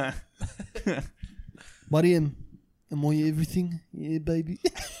 Mariam, am I everything? Yeah, baby.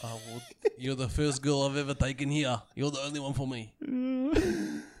 Oh, well, you're the first girl I've ever taken here. You're the only one for me.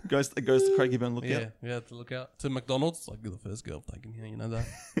 goes to Craigie Burn Lookout. Yeah, we have to look out. To McDonald's, like, you're the first girl I've taken here, you know that?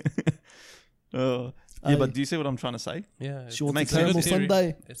 Yeah, Hey. but do you see what I'm trying to say? Yeah. She wants makes a sense. caramel Theory.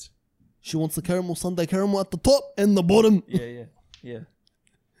 sundae. It's, She wants the caramel sundae, caramel at the top and the bottom. Yeah.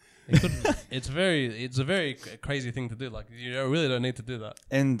 it could, it's a very crazy thing to do. Like, you really don't need to do that.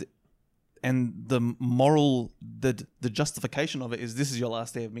 And the moral, the justification of it is this is your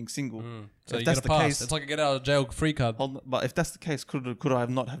last day of being single. So If you that's get a the pass. case, It's like a get out of jail free card. but if that's the case, could I have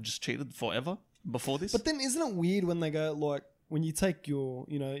not have just cheated forever before this? But then isn't it weird when they go, like, when you take your,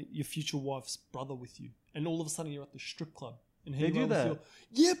 your future wife's brother with you and all of a sudden you're at the strip club and he They do runs that.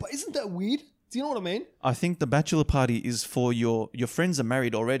 Yeah, but isn't that weird? Do you know what I mean? I think the bachelor party is for your friends are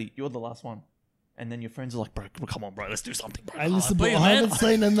married already. You're the last one. And then your friends are like, bro, come on, bro, let's do something, bro. Hey, listen, bro, please, I man. haven't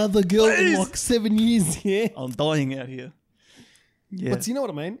seen another girl in Please. like 7 years, yeah? I'm dying out here. Yeah. But do you know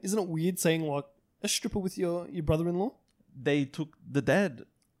what I mean? Isn't it weird saying like a stripper with your brother-in-law? They took the dad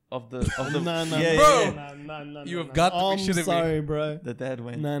No, yeah, Bro! yeah. no. You have got to be I'm shitting me. sorry, bro. The dad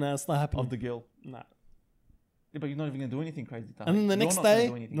went No, it's not happening. of the girl. Nah. Yeah, but you're not even gonna do anything crazy. Taha. And then the You're next not gonna day,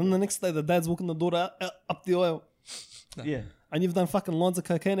 do anything. the dad's walking the daughter up the aisle, Yeah, and you've done fucking lines of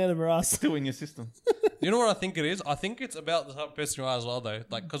cocaine out of her ass. still in your system. You know what I think it is? I think it's about the type of person you are as well, though.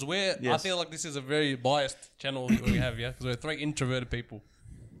 Like, because I Yes. feel like this is a very biased channel that we have, yeah? Because we're three introverted people.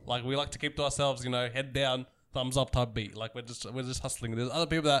 Like, we like to keep to ourselves, head down, thumbs up type beat. Like, we're just hustling. There's other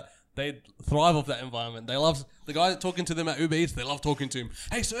people that they thrive off that environment. They love the guy talking to them at Uber Eats. They love talking to him.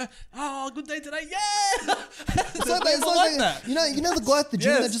 Hey, sir. Oh, good day today. Yeah. It's like that. You know the guy at the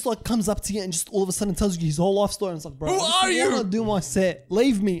gym Yes. that just like comes up to you and just all of a sudden tells you his whole life story, and it's like, bro, Who I are you? want to do my set.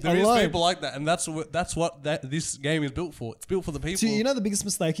 Leave me There is alone. people like that, and that's what this game is built for. It's built for the people. So you know the biggest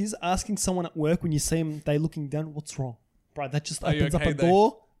mistake is asking someone at work when you see them, they looking down, what's wrong? Bro, that just Are you opens up okay a there?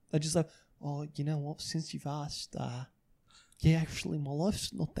 door. They just like, oh, you know what? Since you've asked, yeah, actually, my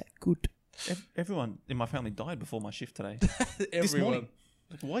life's not that good. Everyone in my family died before my shift today. This Everyone. morning.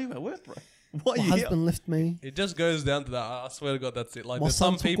 Like, why are you at work, bro? Why are My you here? husband left me. It just goes down to that. I swear to God, that's it. Like, My there's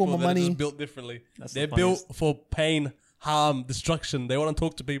son some took all people my that are money. just built differently. That's They're the built funniest. for pain, harm, destruction. They want to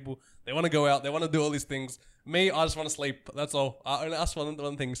talk to people. They want to go out. They want to do all these things. Me, I just want to sleep. That's all. I only ask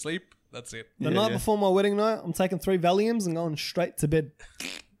one thing: sleep. That's it. The Yeah, night yeah. before my wedding night, I'm taking 3 Valiums and going straight to bed.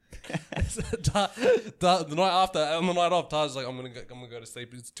 The night after, on the night off, Taj's like, I'm gonna go to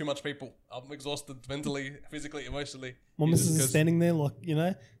sleep. It's too much people. I'm exhausted mentally, physically, emotionally. My He missus just is goes, standing there like,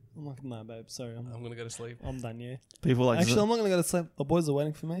 I'm like, nah, babe, sorry, I'm gonna go to sleep. I'm done, yeah. People like Actually, I'm not gonna go to sleep. The boys are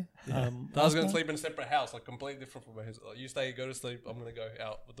waiting for me. Taj's gonna sleep in a separate house, like completely different from his. Like, you stay, go to sleep. I'm gonna go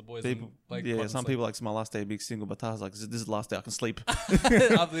out with the boys. people. And play Yeah, cards some and people like it's my last day being single, but Taha's like, this is the last day I can sleep. sleep.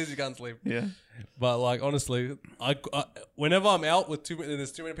 After this, you can't sleep. Yeah. But like honestly, I whenever I'm out with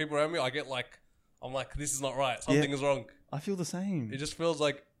there's too many people around me, I'm like, this is not right. Something is wrong. I feel the same. It just feels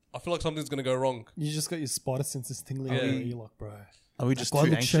like I feel like something's gonna go wrong. You just got your spider senses tingling. Yeah. You're like, bro. Are we just guy too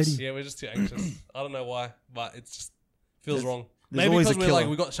looks anxious? shady. Yeah, we're just too anxious. I don't know why, but it just feels wrong. there's Maybe always because a killer.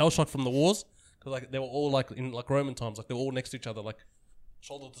 we got shell shocked from the wars, because like they were all like in like Roman times, like they were all next to each other, like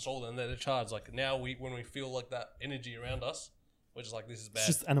shoulder to shoulder, and they're charged. Like now when we feel like that energy around us, we're just like, this is bad. It's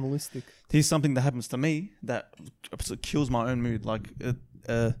just animalistic. Here's something that happens to me that absolutely kills my own mood. Like,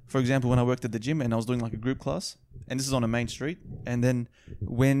 for example, when I worked at the gym and I was doing like a group class, and this is on a main street, and then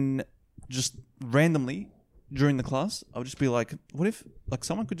when just randomly during the class, I would just be like, what if like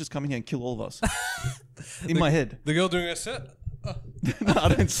someone could just come in here and kill all of us? In my head. The girl doing a set. No, I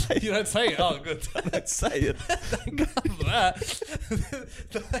don't say You don't say it. Oh, good. I don't say it. Thank God for that.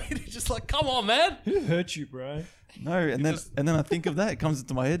 The lady just like, come on, man. Who hurt you, bro? No, and then I think of that, it comes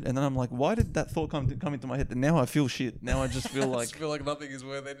into my head, and then I'm like, why did that thought come into my head? And now I feel shit. Now I just feel I like just feel like nothing is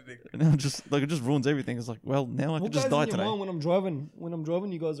worth anything. now I'm just like it just ruins everything. It's like, well, now I could What just goes die in your today. mind when I'm driving? When I'm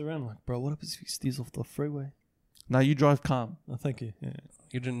driving, you guys around like, bro, what happens if he steers off the freeway? No, you drive calm. Oh, thank you. Yeah.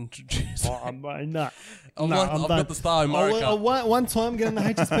 You didn't introduce. Nah. I've I'm got done. the Star in America. One time getting the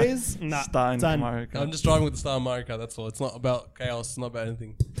HSPs. Nah, Star in done. America. I'm just driving with the Star in America. That's all. It's not about chaos. It's not about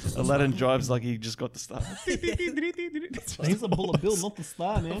anything. Aladdin drives like he just got the star. He's a bullet bill, not the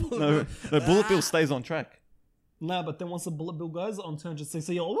star, man. no, Bullet Bill stays on track. Nah, but then once the bullet bill goes on turn to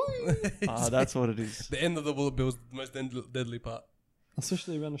CC, you're like, woo! Ah, that's what it is. The end of the bullet bill is the most deadly part.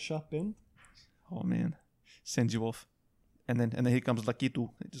 Especially around a sharp bend. Oh man, sends you off, and then here comes Lakitu.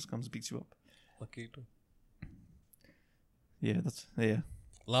 It just comes beats you up. Lucky too. Yeah, yeah.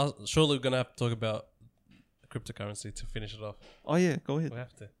 Surely we're gonna have to talk about cryptocurrency to finish it off. Oh yeah, go ahead. We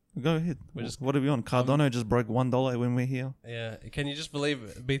have to. Go ahead. We're just- What are we on? Cardano just broke $1 when we're here. Yeah. Can you just believe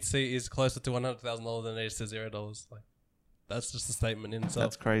BTC is closer to $100,000 than it is to $0? Like, that's just a statement in itself.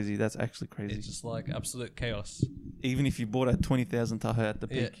 That's crazy. That's actually crazy. It's just like absolute chaos. Even if you bought at 20,000 Taha at the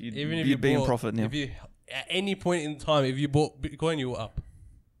Yeah, peak, even if you'd you be in bought- profit now. If you at any point in time, if you bought Bitcoin, you were up.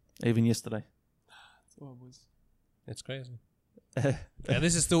 Even yesterday. It's crazy. Yeah,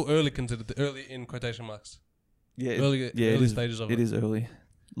 this is still early considered early in quotation marks. Yeah, Early it is, stages of it it. is early.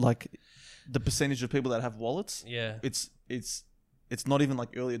 Like the percentage of people that have wallets, Yeah. it's not even like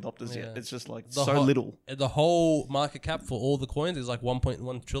early adopters Yeah. yet. It's just like The so ho- little. The whole market cap for all the coins is like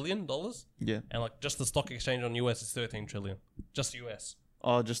 $1.1 trillion, Yeah. and like just the stock exchange on US is 13 trillion, just US.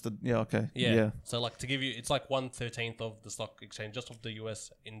 Oh, just the okay. Yeah. Yeah. So like to give you, it's like 1/13 of the stock exchange just of the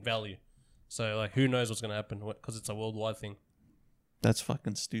US in value. So like who knows what's gonna happen because it's a worldwide thing. That's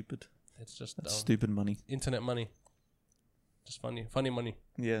fucking stupid. It's just That's stupid money. internet money. Just funny money.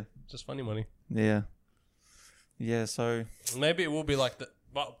 Yeah. Just funny money. Yeah. Yeah. So Maybe it will be like that,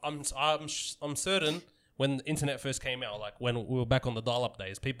 but I'm certain when the internet first came out, like when we were back on the dial-up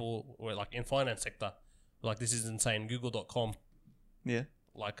days, people were like in finance sector, like this is insane. Google.com, yeah.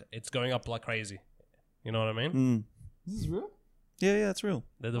 like it's going up like crazy. You know what I mean? Mm. This is real. Yeah, it's real.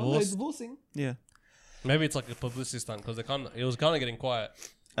 They're Oh, they're divorced. divorcing. Yeah. Maybe it's like a publicity stunt because it was kind of getting quiet.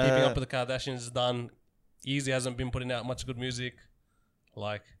 Keeping Up with the Kardashians is done. Yeezy hasn't been putting out much good music.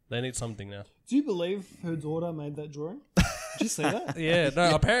 Like they need something now. Do you believe her daughter made that drawing? Did you see that? Yeah,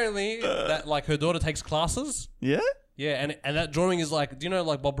 no. Apparently, that like her daughter takes classes. Yeah? Yeah, and that drawing is like, do you know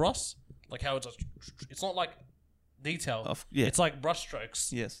like Bob Ross? Like how it's not like detail. Yeah. It's like brush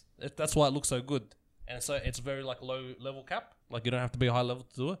strokes. Yes. That's why it looks so good. And so it's very like low level cap. Like you don't have to be a high level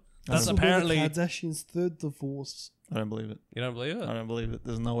to do it. That's This will be apparently the Kardashians' third divorce. I don't believe it. you don't believe it. I don't believe it.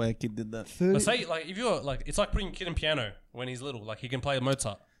 There's no way a kid did that. But say like if you're like it's like putting a kid in piano when he's little. Like he can play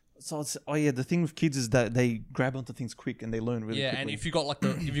Mozart. So it's, the thing with kids is that they grab onto things quick and they learn really Yeah, quickly. and if you got like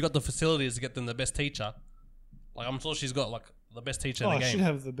if you got the facilities to get them the best teacher, like I'm sure she's got like the best teacher in Oh, the I should game.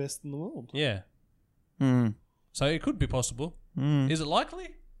 have the best in the world. Yeah, Mm. so it could be possible. Mm. Is it likely?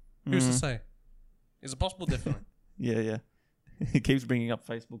 Who's to say? Is it possible? Definitely. Yeah. It keeps bringing up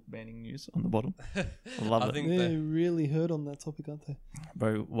Facebook banning news on the bottom. I love I it. think They're that really hurt on that topic, aren't they?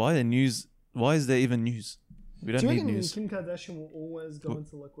 Bro, why the news? Why is there even news? We don't Do you need reckon news. Kim Kardashian will always go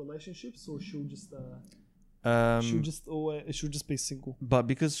into like relationships, or she'll just she'll just be single? But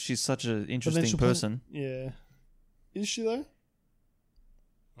because she's such an interesting she'll person, Yeah, is she though?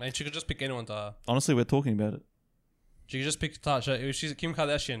 man, she could just pick anyone to her. honestly, we're talking about it. She could just pick Tasha. If she's Kim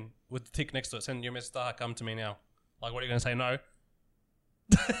Kardashian with the tick next to it, send your message to her, come to me now. Like, what are you gonna say? No.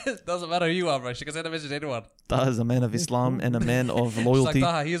 Doesn't matter who you are, bro. She can send a message to anyone. Taha is a man of Islam and a man of She's loyalty.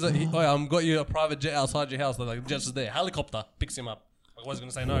 like, Taha, I'm got you a private jet outside your house. They're like, just there, helicopter picks him up. Like, what's he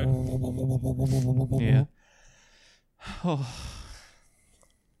gonna say? No. Yeah. Oh,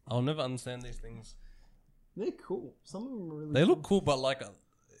 I'll never understand these things. They're cool. Some of them are really. They look cool, but like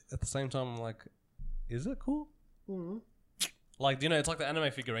at the same time, I'm like, is it cool? Mm-hmm. Like, you know, it's like the anime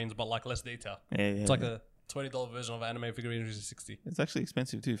figurines, but like less detail. yeah. It's like a $20 version of an anime figurine, which is $60. It's actually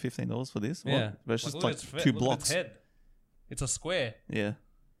expensive too. $15 for this. What? Yeah, But it's just look like at its 2 look at blocks. its head. It's a square. Yeah.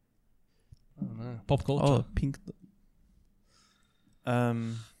 I don't know. Pop culture. Oh, pink.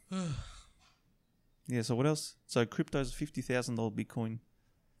 Yeah. So what else? So crypto's $50,000 Bitcoin.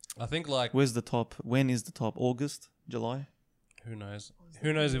 I think like Where's the top? When is the top? August, July. who knows?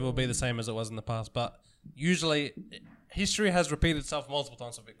 Who knows if it will be the same as it was in the past? But usually, history has repeated itself multiple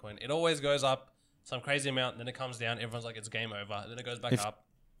times for Bitcoin. It always goes up some crazy amount, then it comes down. Everyone's like, it's game over. Then it goes back up.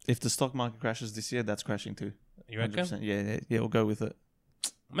 If the stock market crashes this year, that's crashing too. You reckon? 100%. Yeah. We'll go with it.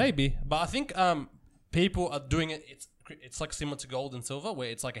 Maybe, but I think people are doing it. It's like similar to gold and silver, where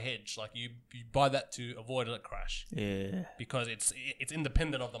it's like a hedge. Like you buy that to avoid a crash Yeah. because it's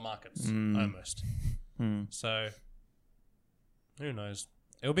independent of the markets almost. So who knows?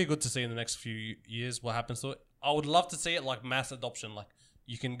 It'll be good to see in the next few years what happens to it. I would love to see it like mass adoption. Like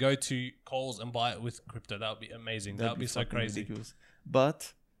you can go to Coles and buy it with crypto. That would be amazing. That would be so fucking crazy. ridiculous.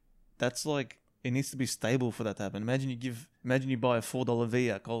 But that's like it needs to be stable for that to happen. Imagine you buy a $4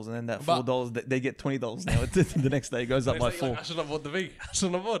 V at Coles and then that But- $4 they get $20 now. The next day it goes up by Next thing, 4. like, I shouldn't have bought the V. I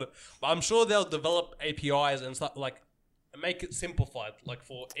shouldn't have bought it. But I'm sure they'll develop APIs and stuff like make it simplified, like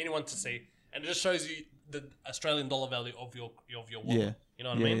for anyone to see, and it just shows you the Australian dollar value of your wallet. Yeah. You know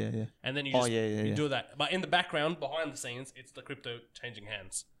what I mean? Yeah. And then you Oh, just yeah. you do that. But in the background, behind the scenes, it's the crypto changing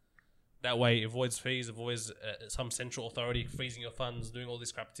hands. That way, it avoids fees, avoids some central authority freezing your funds, doing all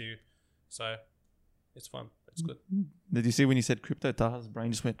this crap to you. So it's fun. It's good. Did you see when you said crypto, Taha's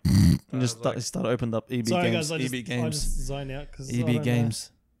brain just went and just like- started opened up EB Sorry Games. guys, I EB Games. just zone out because EB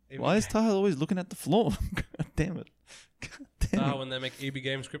Games. Why is Taha always looking at the floor? God damn it. God damn it. When they make EB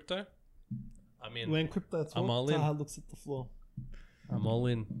Games crypto, I mean, When crypto talks, I'm all in. Taha looks at the floor. I'm all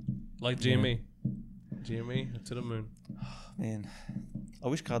in. Like GME. GME to the moon. Man, I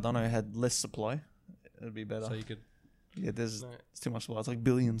wish Cardano had less supply. It'd be better. So you could Yeah, there's No. it's too much supply. It's like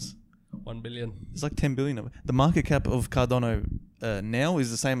billions. 1 billion. It's like 10 billion of it. The market cap of Cardano now is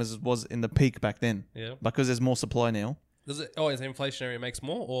the same as it was in the peak back then Yeah. because there's more supply now. Does it? Oh, is it inflationary? It makes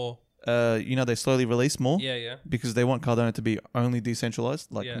more, or They slowly release more yeah. because they want Cardano to be only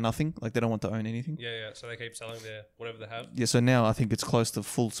decentralized, like Yeah. nothing. Like they don't want to own anything. Yeah. So they keep selling their whatever they have. Yeah, so now I think it's close to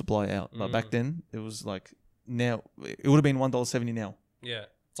full supply out. But back then it was like now it would have been $1.70 now. Yeah.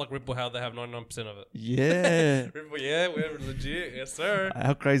 It's like Ripple, how they have 99% of it. Yeah. Ripple, yeah, we're legit, yes sir.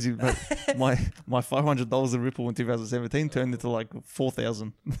 How crazy! But my $500 in Ripple in 2017 turned into like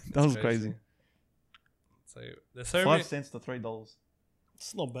 4,000. That was crazy. So there's so many. 5 cents to $3.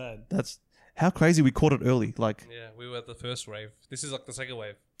 It's not bad. That's how crazy we caught it early. Like, Yeah, we were at the first wave. This is like the second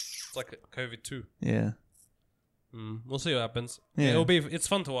wave. It's like COVID 2. yeah, We'll see what happens. Yeah. It's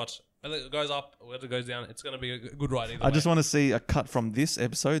fun to watch. whether it goes up or whether it goes down, it's going to be a good ride either I way. just want to see a cut from this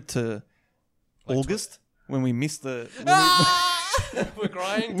episode to Like August when we missed the. We're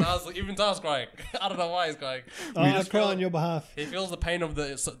crying. Even Taz crying. I don't know why he's crying. I just cry feel- on your behalf. He feels the pain of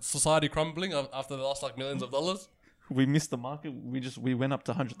the society crumbling after they lost like millions of dollars. We missed the market. We went up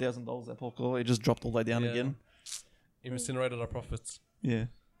to $100,000 at Porco. It just dropped all the way down Yeah. again. He incinerated our profits. Yeah.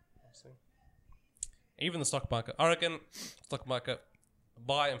 Even the stock market. I reckon stock market,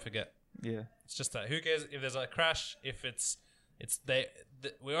 buy and forget. Yeah. It's just that. Who cares if there's a crash? If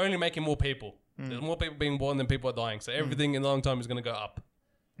we're only making more people. There's more people being born than people are dying. So everything in the long term is going to go up.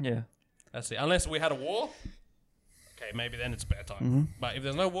 Yeah. That's it. Unless we had a war. Okay, maybe then it's a better time. But if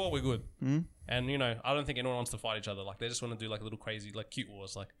there's no war, we're good. And you know, I don't think anyone wants to fight each other. Like they just want to do like little crazy, like cute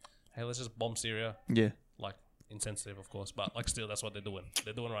wars. Like, hey, let's just bomb Syria. Yeah. Like insensitive, of course, but like still, that's what they're doing.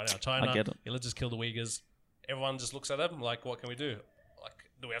 They're doing right now. China, I get it. yeah, let's just kill the Uyghurs. Everyone just looks at them like, what can we do? Like,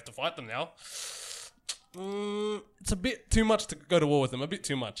 do we have to fight them now? It's a bit too much to go to war with them. A bit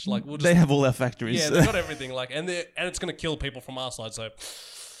too much. Like we'll just They have all our factories. yeah, they got everything. Like, and it's gonna kill people from our side. So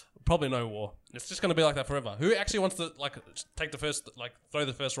probably no war. It's just gonna be like that forever. Who actually wants to like take the first, like throw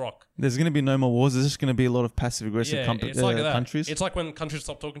the first rock? There's going to be no more wars. There's just going to be a lot of passive aggressive It's like that. countries. It's like when countries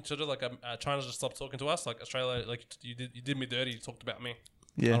stop talking to each other. Like China just stopped talking to us. Like Australia, like you did me dirty. You talked about me. I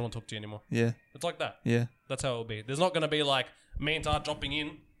yeah. don't want to talk to you anymore. Yeah. It's like that. Yeah. That's how it will be. There's not going to be like me and Tar dropping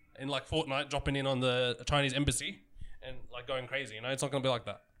in like Fortnite, dropping in on the Chinese embassy and like going crazy. You know, it's not going to be like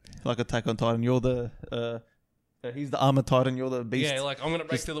that. Like Attack on Titan. You're the. He's the armored Titan. You're the beast. Yeah, like I'm going to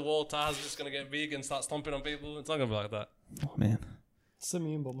break through the wall. Tar's just going to get big and start stomping on people. It's not going to be like that. Oh, man. Send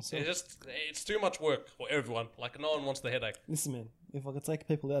me in by myself. It's too much work for everyone. Like no one wants the headache. Listen, man. If I could take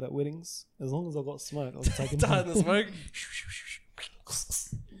people out at weddings, as long as I got smoke, I'll take them. Tar in the smoke.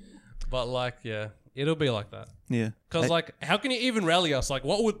 But like, yeah, it'll be like that. Yeah. Because like, how can you even rally us? Like,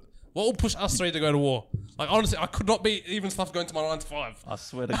 what would push us three to go to war? Like, honestly, I could not be even stuff going to my 9 to 5. I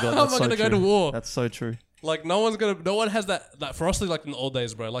swear to God, How that's am I so gonna go true. to war? That's so true. Like, no one has that ferocity like in the old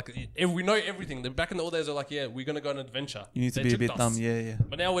days, bro. Like, if we know everything. Back in the old days, they're like, yeah, we're gonna go on an adventure. You need to They be a tricked bit us. dumb. Yeah, yeah.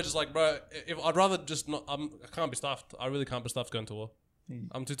 But now we're just like, bro, if I'd rather just not. I can't be stuffed. I really can't be stuffed going to war.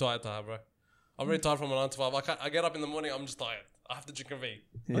 I'm too tired to have, bro. I'm really tired from my 9 to 5. I get up in the morning. I'm just tired. I have to drink a V.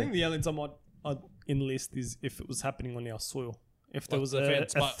 I think the only time I'd enlist is if it was happening on our soil. If there was a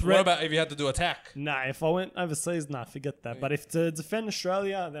Defense. But threat. what about if you had to do attack? Nah, if I went overseas, nah, forget that. But if to defend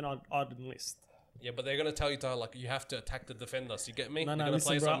Australia, then I'd enlist. Yeah, but they're gonna tell you to like you have to attack the defenders. You get me? No, You're no, gonna listen,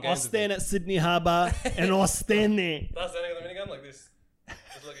 play bro. some I games with stand me. at Sydney Harbour and I stand there. That's standing at the minigun like this,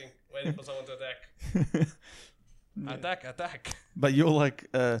 just looking, waiting for someone to attack. Attack. But you're like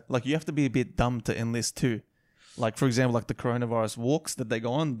you have to be a bit dumb to enlist too. Like for example, like the coronavirus walks that they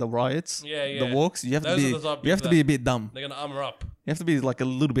go on, the riots, Yeah, yeah. the walks. You have Those to are be, the type of you have to people be a bit dumb. They're gonna armor up. You have to be like a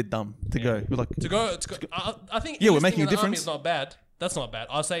little bit dumb to go. You're like, To go. I think. Yeah, we're enlisting making in a the army difference. is not bad. That's not bad.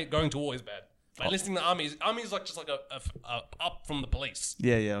 I say going to war is bad. But enlisting the army is like just like a up from the police.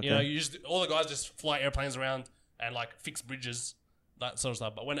 yeah, yeah, okay. You know, all the guys just fly airplanes around and like fix bridges, that sort of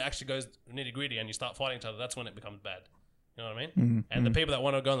stuff. But when it actually goes nitty gritty and you start fighting each other, that's when it becomes bad. You know what I mean? Mm-hmm, And the people that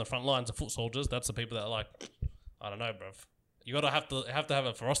want to go on the front lines, the foot soldiers, that's the people that are like, I don't know, bruv. You gotta have to have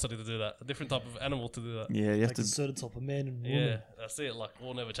a ferocity to do that, a different type of animal to do that. yeah, you have Like to. a certain type of man and Yeah, woman. that's it. Like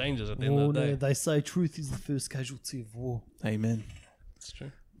war never changes at the end Oh, of the no, day. they say truth is the first casualty of war. Amen. It's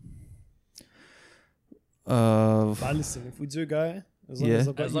true. But listen, if we do go, as long Yeah. as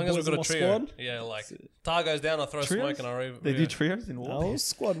I've got As you long as boys we've in got a my trio, squad, yeah, like Tar goes down, I throw Trios? smoke and I re- They yeah. do trios in war. no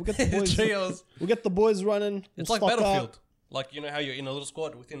squad. We'll get the boys. Trios. We'll get the boys running. It's we'll like stock Battlefield. up. Like you know how you're in a little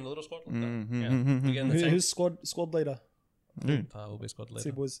squad within a little squad. Like Mm-hmm, that. Yeah. You get in the same. Who's squad leader? Tar will be squad See,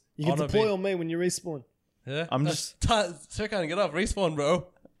 leader. boys. You I can wanna deploy be- on me when you respawn. Yeah, I'm Tar, check out and get up. Respawn, bro.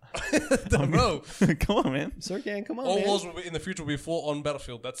 Bro. Come on, man. Sir, can come on, All man. wars will be in the future will be fought on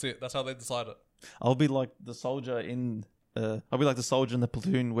Battlefield. That's it. That's how they decide it. I'll be like the soldier in. I'll be like the soldier in the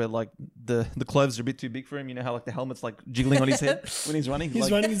platoon where like the clothes are a bit too big for him. You know how like the helmet's like jiggling on his head when he's running. He's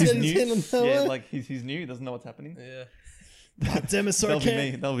like, running, he's got his new. hand on the Yeah, helmet. like he's new. Doesn't know what's happening. Yeah. God damn it, Sir, That'll be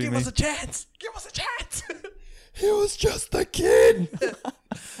me. That'll be Give me. us a chance. Give us a chance. He was just a kid.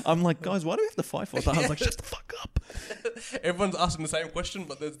 I'm like, guys, why do we have to fight for that? I was like, shut the fuck up. Everyone's asking the same question,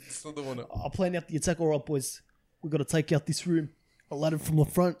 but they're still doing it. I'll plan out the attack. All right, boys. We got to take out this room. A ladder from the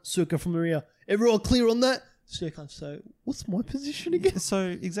front, Circa from the rear. Everyone clear on that? Circa, so what's my position again? So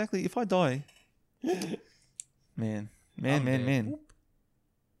exactly, if I die, man. dead.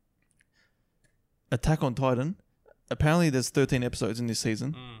 Attack on Titan. Apparently, there's 13 episodes in this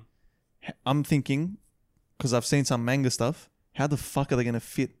season. I'm thinking, because I've seen some manga stuff, how the fuck are they going to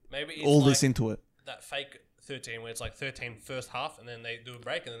fit Maybe it's all like this into it? that fake 13, where it's like 13 first half, and then they do a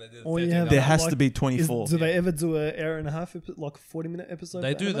break, and then they do the Or you 13. have There that, has like, to be Is, 24. do they ever do an hour and a half, like a 40-minute episode?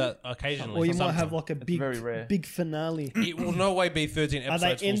 They for do anime? that occasionally. Or you might sometimes. have like a very rare. big finale. It will no way be 13 Are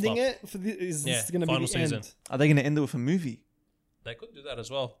episodes. they ending full stop. it? For this? Is Yeah, this going to be final the season. end? Are they going to end it with a movie? They could do that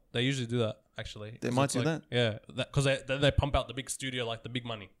as well. They usually do that, actually. They 'Cause might it's do like, that. Yeah, because they pump out the big studio, like the big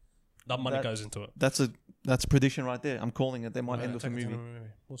money. That money That- goes into it. That's a prediction right there. I'm calling it. They might end with a Take it to movie. the movie.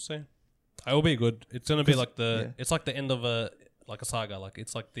 We'll see. It will be good. It's gonna be 'Cause- like the. yeah. It's like the end of a saga. Like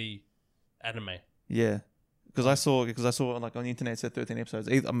it's like the anime. Yeah, because I saw like on the internet it said 13 episodes.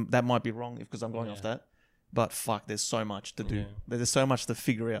 That might be wrong because I'm going off Yeah. that. But fuck, there's so much to do. Yeah. There's so much to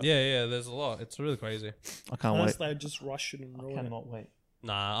figure out. Yeah. There's a lot. It's really crazy. I can't Unless wait. they just rush it and I ruin it. cannot wait.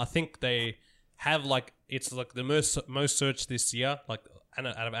 Nah, I think they have like it's like the most searched this year. Like out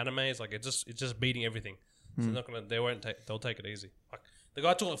of anime, it's like it's just beating everything. So they're not gonna. They'll take it easy. Like the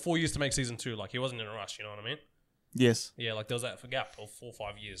guy took like 4 years to make season 2. Like he wasn't in a rush. You know what I mean? Yes. Yeah. Like there was that for gap of 4 or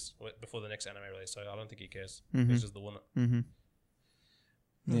 5 years before the next anime release. So I don't think he cares. Mhm. He's just the winner. Mm-hmm.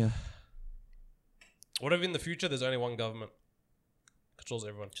 Yeah. What if in the future there's only one government controls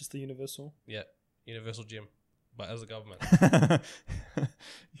everyone? Just the universal. Yeah, universal gym, but as a government.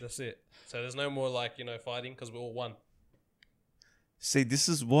 That's it. So there's no more like fighting because we're all one. See, this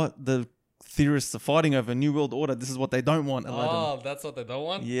is what the theorists are fighting over. New World Order. This is what they don't want, Aladdin. Oh, that's what they don't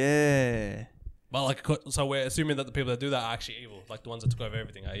want. Yeah. But like, so we're assuming that the people that do that are actually evil. Like the ones that took over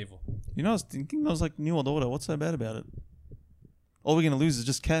everything are evil. You know, I was thinking, I was like, New World Order. What's so bad about it? All we're gonna lose is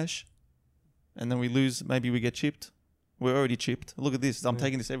just cash, and then we lose. Maybe we get chipped. We're already chipped. Look at this. I'm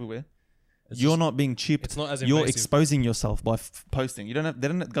taking this everywhere. It's You're just- not being chipped. It's not as You're invasive. exposing yourself by posting. You don't have. They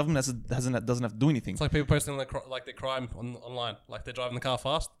don't. Government doesn't have to do anything. It's like people posting their crime online. Like they're driving the car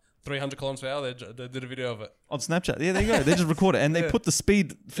fast, 300 kilometers per hour. They did a video of it. On Snapchat. Yeah, there you go. They just record it and they Yeah. put the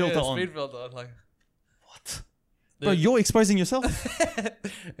speed filter Yeah, on. speed filter. Like, What? Bro, you're exposing yourself.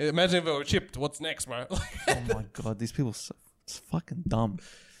 imagine if it were chipped. What's next, bro? Oh my god, these people it's fucking dumb.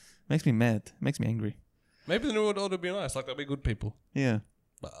 Makes me mad. Makes me angry. Maybe the New World Order would be nice. Like they'll be good people. Yeah.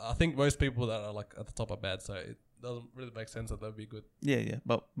 But I think most people that are like at the top are bad, so it doesn't really make sense that they'll be good. Yeah.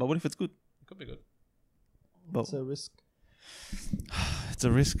 But what if it's good? It could be good. But It's a risk. it's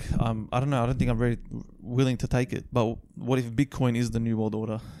a risk. I don't know. I don't think I'm very willing to take it. But what if Bitcoin is the new world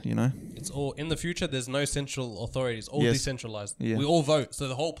order? You know? It's all in the future. There's no central authorities. All Yes. decentralized. Yeah. We all vote, so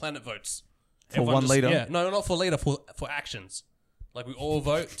the whole planet votes. For one leader? Yeah, no, not for leader. For actions. Like we all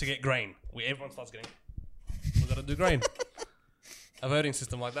vote to get grain. Everyone starts getting. We got to do grain. A voting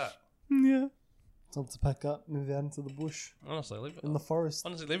system like that. Yeah. Time to pack up, move out into the bush, Honestly, in the forest.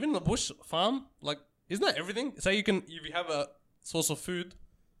 honestly, living in the bush farm, like, isn't that everything? Say if you have a source of food,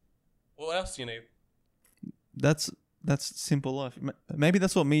 what else do you need? That's simple life. Maybe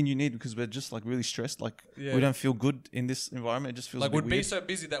that's what me and you need because we're just like really stressed. Like Yeah. we don't feel good in this environment. It just feels Like a bit we'd be weird. so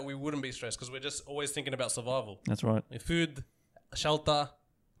busy that we wouldn't be stressed because we're just always thinking about survival. That's right. Like food, shelter,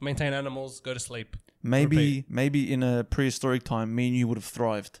 maintain animals, go to sleep. Maybe in a prehistoric time, me and you would have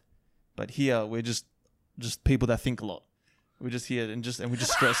thrived, but here we're just people that think a lot. We're just here and we're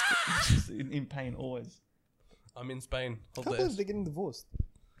just stressed, just in pain always. I'm in Spain. I Hold can't this. believe they're getting divorced.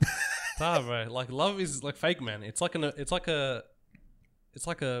 Nah, bro. Like love is like fake, man. It's like a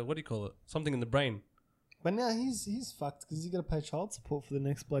what do you call it? Something in the brain. But now he's fucked because he's got to pay child support for the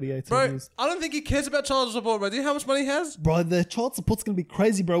next bloody 18 Bro, years. I don't think he cares about child support, bro. Do you know how much money he has? Bro, the child support's going to be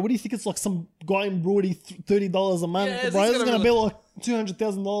crazy, bro. What do you think? It's like some guy in Broady, $30 a month. Yeah, bro, it's it's gonna going to be be like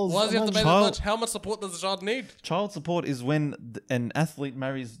 $200,000. Why does he have to pay that Child- much? How much support does the child need? Child support is when an athlete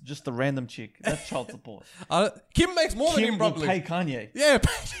marries just a random chick. That's child support. Kim makes more than Kim him, will probably. pay Kanye, Yeah,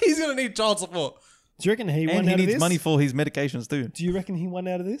 he's gonna need child support. Do you reckon he won and he out of needs this? money for his medications too. Do you reckon he won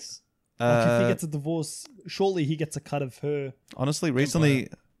out of this? Like if he gets a divorce, surely he gets a cut of her. Honestly, recently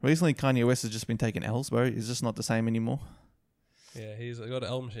Kanye West has just been taking L's, bro. He's just not the same anymore. Yeah, he's got an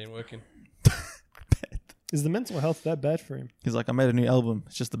L machine working. Is the mental health that bad for him? He's like, I made a new album.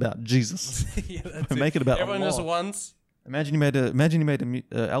 It's just about Jesus. Yeah, that's Make it about everyone Allah. just wants. Imagine you made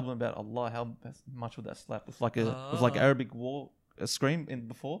a album about Allah. How much would that slap? With like Arabic war scream in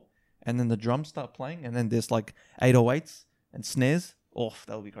before, and then the drums start playing, and then there's like 808s and snares. Oh,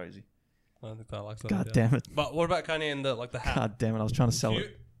 that would be crazy. I don't think that likes that. God idea. damn it. But what about Kanye and the hat? God damn it. I was trying to sell Cute.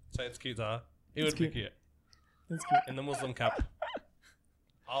 it. Say it's cute, huh? It It's would be cute. cute. That's cute. In the Muslim cap.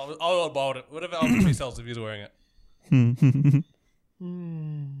 I'll buy it. Whatever outfit he sells if he's wearing it.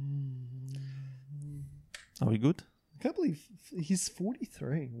 Are we good? I can't believe he's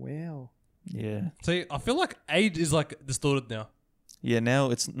 43. Wow. Yeah. See, I feel like age is like distorted now. Yeah,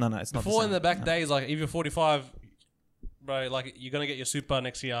 now it's not Before the in same. the back No. days, like if you're 45, bro, like you're gonna get your super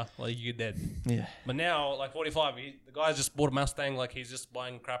next year, like you're dead. Yeah. But now, like 45, the guy's just bought a Mustang, like he's just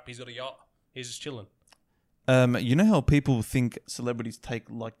buying crap. He's got a yacht. He's just chilling. You know how people think celebrities take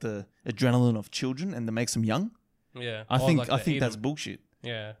like the adrenaline of children and that makes them young? Yeah, I Or, think like, I they think eat that's 'em. bullshit.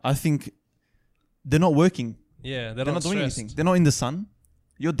 Yeah, I think they're not working. yeah, They're not doing stressed. anything. They're not in the sun.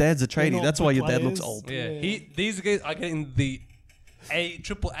 Your dad's a tradie. not That's why your dad looks bricklayers. old. Yeah, Yeah. these guys are getting the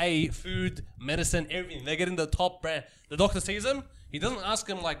triple A food, medicine, everything. They're getting the top brand. The doctor sees him. He doesn't ask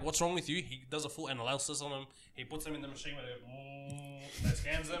him like, "What's wrong with you?" He does a full analysis on him. He puts him in the machine where they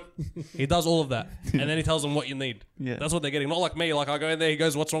scans him. He does all of that, and then he tells them what you need. Yeah. That's what they're getting. Not like me. Like I go in there, he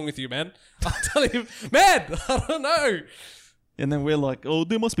goes, "What's wrong with you, man?" I tell him, "Man, I don't know." And then we're like, oh,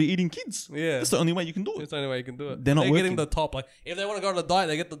 they must be eating kids. Yeah. That's the only way you can do it. It's the only way you can do it. They're not getting working. the top. Like if they want to go on a diet,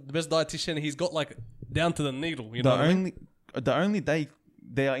 they get the best dietitian. He's got like down to the needle. You know The what I mean? only day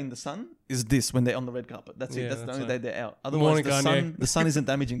they are in the sun is this when they're on the red carpet. That's it. Yeah, That's the that's only right. day they're out. Otherwise, Morning, the Kanye. sun isn't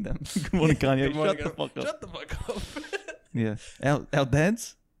damaging them. Good morning, Kanye. Good morning, Shut the fuck up. Shut the fuck up. Yeah, our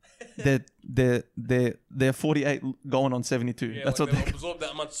dads, they're 48 going on 72. Yeah, That's like what they they. absorb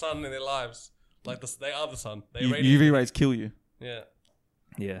that much sun in their lives. Like they are the sun. They UV rays kill you. Yeah,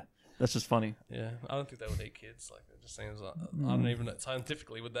 Yeah, that's just funny. yeah. I don't think they would eat kids. Like it just seems like I don't even know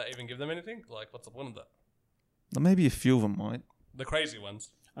scientifically would that even give them anything? Like what's the point of that? Maybe a few of them might. The crazy ones.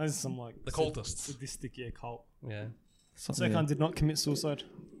 There's some like The cultists. sadistic cult. Yeah. Serkan did not commit suicide.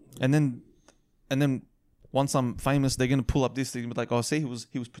 And then once I'm famous, they're gonna pull up this thing, but like, oh, see,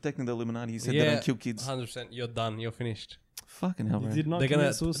 he was protecting the Illuminati. He said they don't kill kids. 100%. You're done. You're finished. Fucking hell, He man. did not They're commit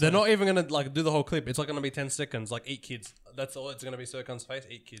gonna. suicide. They're not even gonna like do the whole clip. It's like gonna be 10 seconds. Like eat kids. That's all. It's gonna be Serkan's face.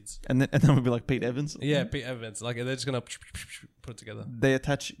 Eat kids. And then we'll be like Pete Evans. Yeah. Pete Evans. Like they're just gonna put it together. They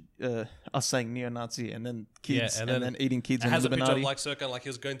attach us saying neo-Nazi and then kids Yeah, and, and then then eating kids It and has a picture of Illuminati. like Serkan, like he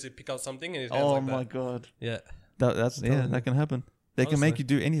was going to pick up something and his hands Oh like my that. god, Yeah. that's that can happen. They can make Honestly.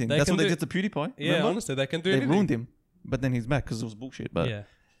 you do anything. They That's can what they do- did to PewDiePie. Yeah. remember? Honestly, they can do They anything. ruined him, but then he's back because it was bullshit. But Yeah,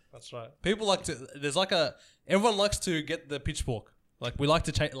 that's right. People like to. There's like a. Everyone likes to get the pitchfork. Like we like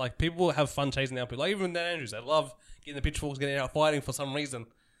to chase. Like people have fun chasing down people. Like even Dan Andrews, they love getting the pitchforks, getting out fighting for some reason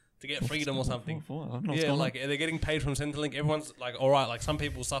to get freedom or something. I don't know what's Yeah, going like they're getting paid from Centrelink. Everyone's like, all right, like some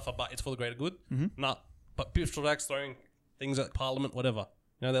people suffer, but it's for the greater good. Nah, but pitchforks throwing things at Parliament, whatever.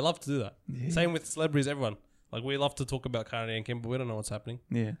 You know, they love to do that. Same with celebrities, everyone. Like we love to talk about Kanye and Kim, but we don't know what's happening.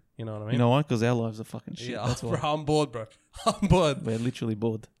 on. Yeah, You know what I mean? you know why? Because our lives are fucking shit. yeah, That's why bro, I'm bored, bro. I'm bored. we're literally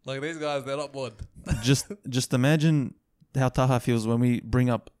bored. Like these guys, they're not bored. just imagine how Taha feels when we bring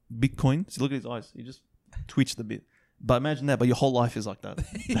up Bitcoin. See, look at his eyes. He just twitched a bit. But imagine that. But your whole life is like that.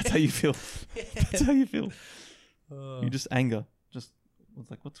 That's how you feel. That's how you feel. You just anger. Just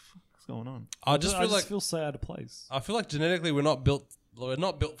it's like, what the fuck is going on? I just feel like feel so out of place. I feel like genetically we're not built. We're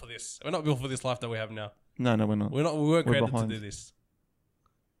not built for this. We're not built for this life that we have now. No, we're not. We weren't We're created behind. to do this.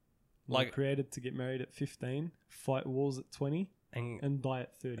 Like Like- created to get married at 15, fight wars at 20, And and die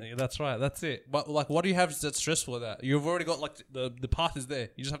at 30. yeah, that's right. That's it. But like, what do you have that's stressful with that? You've already got like the path is there.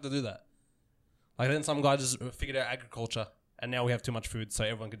 You just have to do that. Like then some guy just figured out agriculture, and now we have too much food, so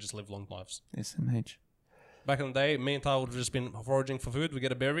everyone could just live long lives. SMH. Back in the day, me and Ty would have just been foraging for food. We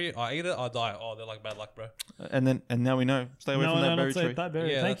get a berry, I eat it, I die. Oh, they're like bad luck, bro. And now we know. Stay away No, from no, that berry not say tree. that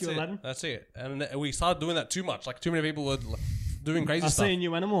berry. Yeah, Thank that's you, it. Aladdin. That's it. And we started doing that too much. Like too many people were like, doing crazy I stuff. see a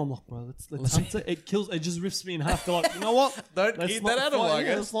new animal. I'm like, bro, let's hunt it. It kills. It just rips me in half. They're like, you know what? Don't Let's eat not that animal, fight- I yeah,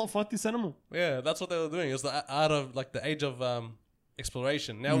 guess. Let's not fight this animal. Yeah, that's what they were doing. It was the art of like the age of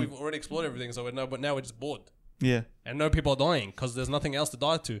exploration. Now we've already explored everything, so we know. But now we're just bored, Yeah. and no people are dying because there's nothing else to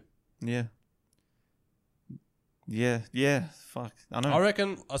die to. Yeah. Yeah. Fuck. I know. I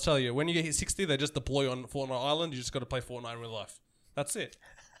reckon. I'll tell you, when you hit 60, they just deploy you on Fortnite Island. You just got to play Fortnite in real life. That's it.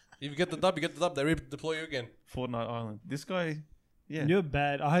 If you get the dub, you get the dub. They redeploy you again. Fortnite Island. This guy. Yeah. You're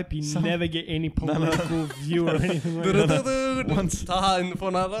bad. I hope you Some- never get any political view or anything like that. Once Taha in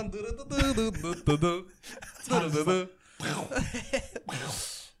Fortnite Island.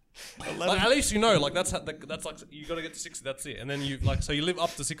 Like, at least you know, like that's like you got to get to 60. That's it, and then you like so you live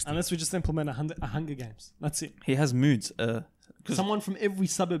up to 60. Unless we just implement a Hunger Games. That's it. He has moods. Someone from every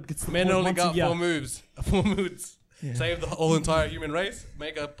suburb gets the Men point only once a got year. 4 moves. 4 moods. Save the whole entire human race.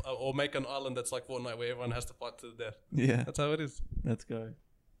 Make an island that's like Fortnite where everyone has to fight to the death. Yeah. That's how it is. Let's go.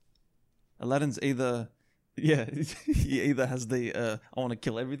 Aladdin's either. Yeah, he either has the I want to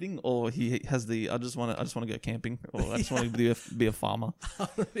kill everything, or he has the I just want to go camping, or I just want to be a farmer, and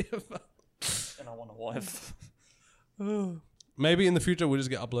I want a wife. Maybe in the future we'll just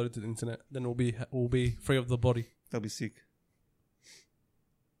get uploaded to the internet. Then we'll be free of the body. That'll be sick.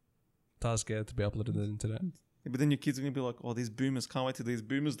 Ta's scared to be uploaded to the internet. But then your kids are gonna be like, "Oh, these boomers can't wait till these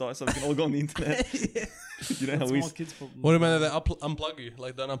boomers die, so we can all go on the internet." You know how That's we my kids' problem. What about they unplug you?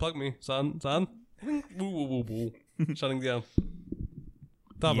 Like, don't unplug me, son. Woo, woo, woo, woo. Shutting down.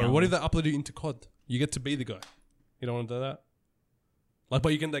 Nah, bro, what if they upload you into COD? You get to be the guy. You don't want to do that? Like, but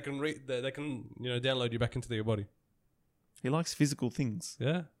they can download you back into your body. He likes physical things.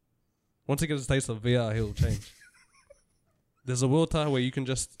 Yeah. Once he gets a taste of VR, he'll change. There's a world Taha where you can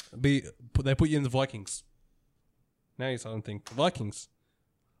just be. They put you in the Vikings. Now you start to think Vikings,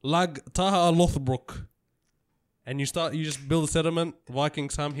 Lag Taha Lothbrok, and you just build a settlement.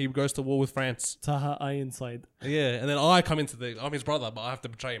 Vikings come, he goes to war with France. Taha I inside. Yeah, and then I come into I'm his brother, but I have to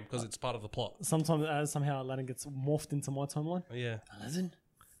betray him because it's part of the plot. Sometimes somehow Aladdin gets morphed into my timeline. Yeah. Aladdin?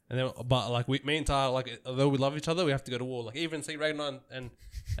 And then, but like me and Taha, like although we love each other, we have to go to war. Like even see Ragnar and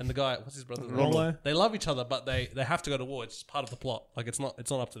the guy, what's his brother? Rollo. They love each other, but they have to go to war. It's part of the plot. Like it's not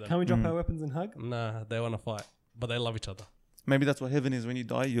up to them. Can we drop our weapons and hug? Nah, they want to fight, but they love each other. Maybe that's what heaven is. When you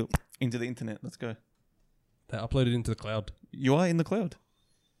die, you're into the internet. Let's go. They upload it into the cloud. You are in the cloud.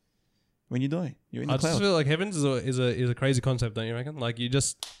 When you die, you're in the I cloud. just feel like heavens is a crazy concept, don't you reckon? Like you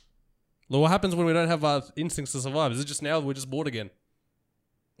just, look, what happens when we don't have our instincts to survive? Is it just now we're just bored again,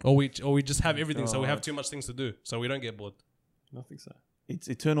 or we just have everything, so we have too much things to do, so we don't get bored. I think so. It's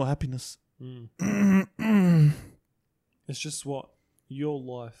eternal happiness. It's just what your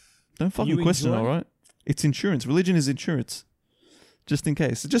life. Don't fucking You question, enjoy? all right? It's insurance. Religion is insurance. Just in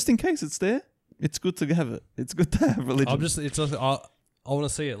case. Just in case it's there, it's good to have it. It's good to have religion. I want to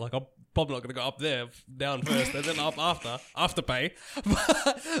see it. Like I'm probably not gonna go up there, down first, and then up after pay.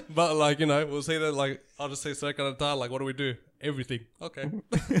 but like we'll see that. Like I'll just say second at a time. Like what do we do? Everything. Okay,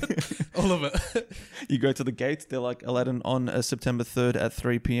 all of it. You go to the gate. They're like, Aladdin, on September 3rd at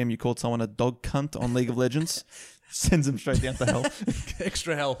 3 p.m. You called someone a dog cunt on League of Legends. Sends him straight down to hell.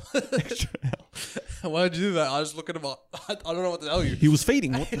 Extra hell. Extra hell. Why did you do that? I just look at him. I don't know what to tell you. He was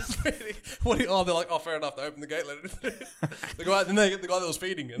feeding. What? They're like, oh, fair enough. They open the gate. Let it through. Then they get the guy that was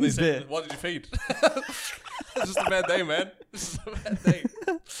feeding, and He's they say, there. "Why did you feed?" It's just a bad day, man. This is a bad day.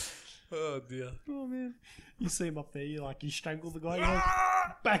 Oh dear. Oh man, you see him up there. You strangle the guy. You're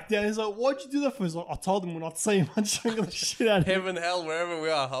like, back down. He's like, "Why'd you do that for?" He's like, "I told him when I'd see him, I'd strangle the shit out of him." Heaven, hell, wherever we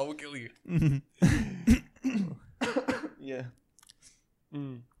are, I will kill you. Yeah.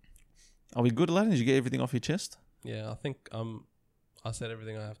 Are we good, Aladdin? Did you get everything off your chest? Yeah, I think I said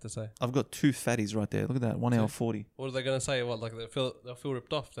everything I have to say. I've got two fatties right there. Look at that. 1 hour 40. What are they gonna say? What, like they'll feel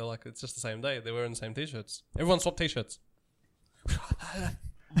ripped off? They're like, it's just the same day. They're wearing the same t-shirts. Everyone swap t-shirts.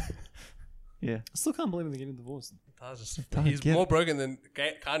 Yeah. I still can't believe they're getting divorced. He's more broken than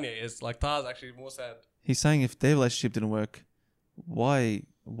Kanye is. Like Tah's actually more sad. He's saying if their relationship didn't work, why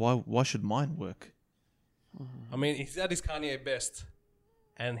should mine work? I mean, he's at his Kanye best,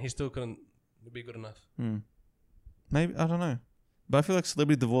 and he still couldn't be good enough. Maybe, I don't know. But I feel like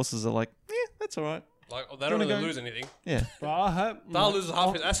celebrity divorces are like, yeah, that's all right. Like they don't really go? lose anything. Yeah. Bro, I hope Tah loses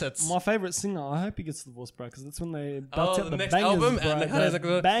half his assets. My favorite singer, I hope he gets divorced, bro, because that's when they belt out the the next bangers, album, bro. and Kanye's like, The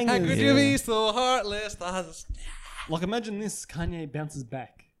how could bangers. you be so heartless? Like imagine this: Kanye bounces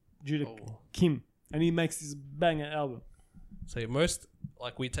back due to Oh. Kim, and he makes this banger album. So most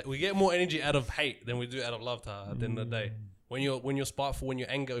like we get more energy out of hate than we do out of love. Tah, at the end of the day, when you're spiteful, when you're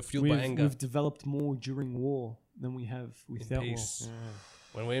fueled by anger, We've developed more during war than we have without war. peace.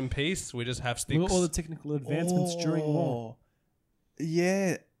 When we're in peace, we just have Look sticks. at all the technical advancements during war.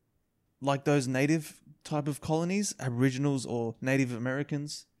 Yeah. Like those native type of colonies, Aboriginals or Native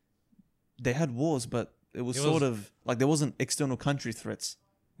Americans, they had wars, but it was sort of like there wasn't external country threats.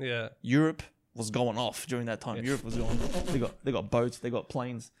 Yeah. Europe was going off during that time. Europe was going. They got boats. They got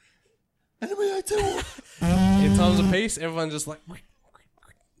planes. Enemy AT. In times of peace, everyone's just like,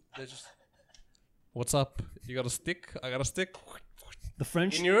 they're just, what's up? You got a stick? I got a stick. The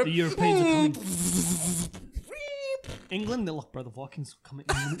French, In Europe? the Europeans are coming. England, they're like, bro, the Vikings will come in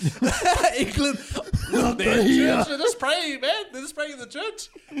a minute. England. They're just praying, man. They're just praying in the church.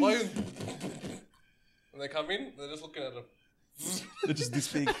 Like, when they come in, they're just looking at them. They're just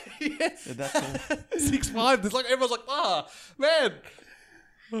this big. Yeah. They're that tall. 6'5". It's like everyone's like, man.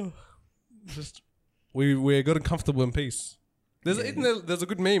 Just we're good and comfortable in peace. There's a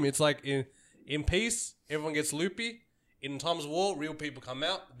good meme. It's like in peace, everyone gets loopy. In times of war, real people come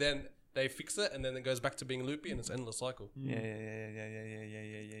out. Then they fix it, and then it goes back to being loopy, and it's an endless cycle. Yeah.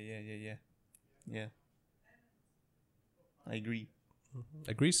 I agree.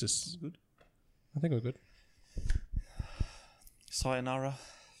 Agree, sis. Good. I think we're good. Sayonara.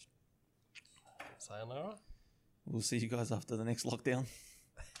 Sayonara. We'll see you guys after the next lockdown.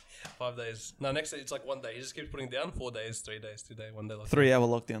 5 days. No, next day it's like 1 day. He just keeps putting down 4 days, 3 days, 2 days, 1 day. Like 3 hour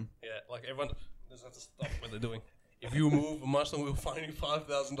lockdown. yeah, like everyone. just have to stop what they're doing. If you move a mushroom, we'll fine you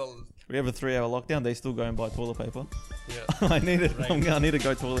 $5,000. We have a 3-hour lockdown. They still go and buy toilet paper. Yeah. I need it. Right. I need to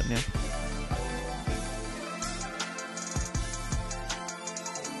go toilet now.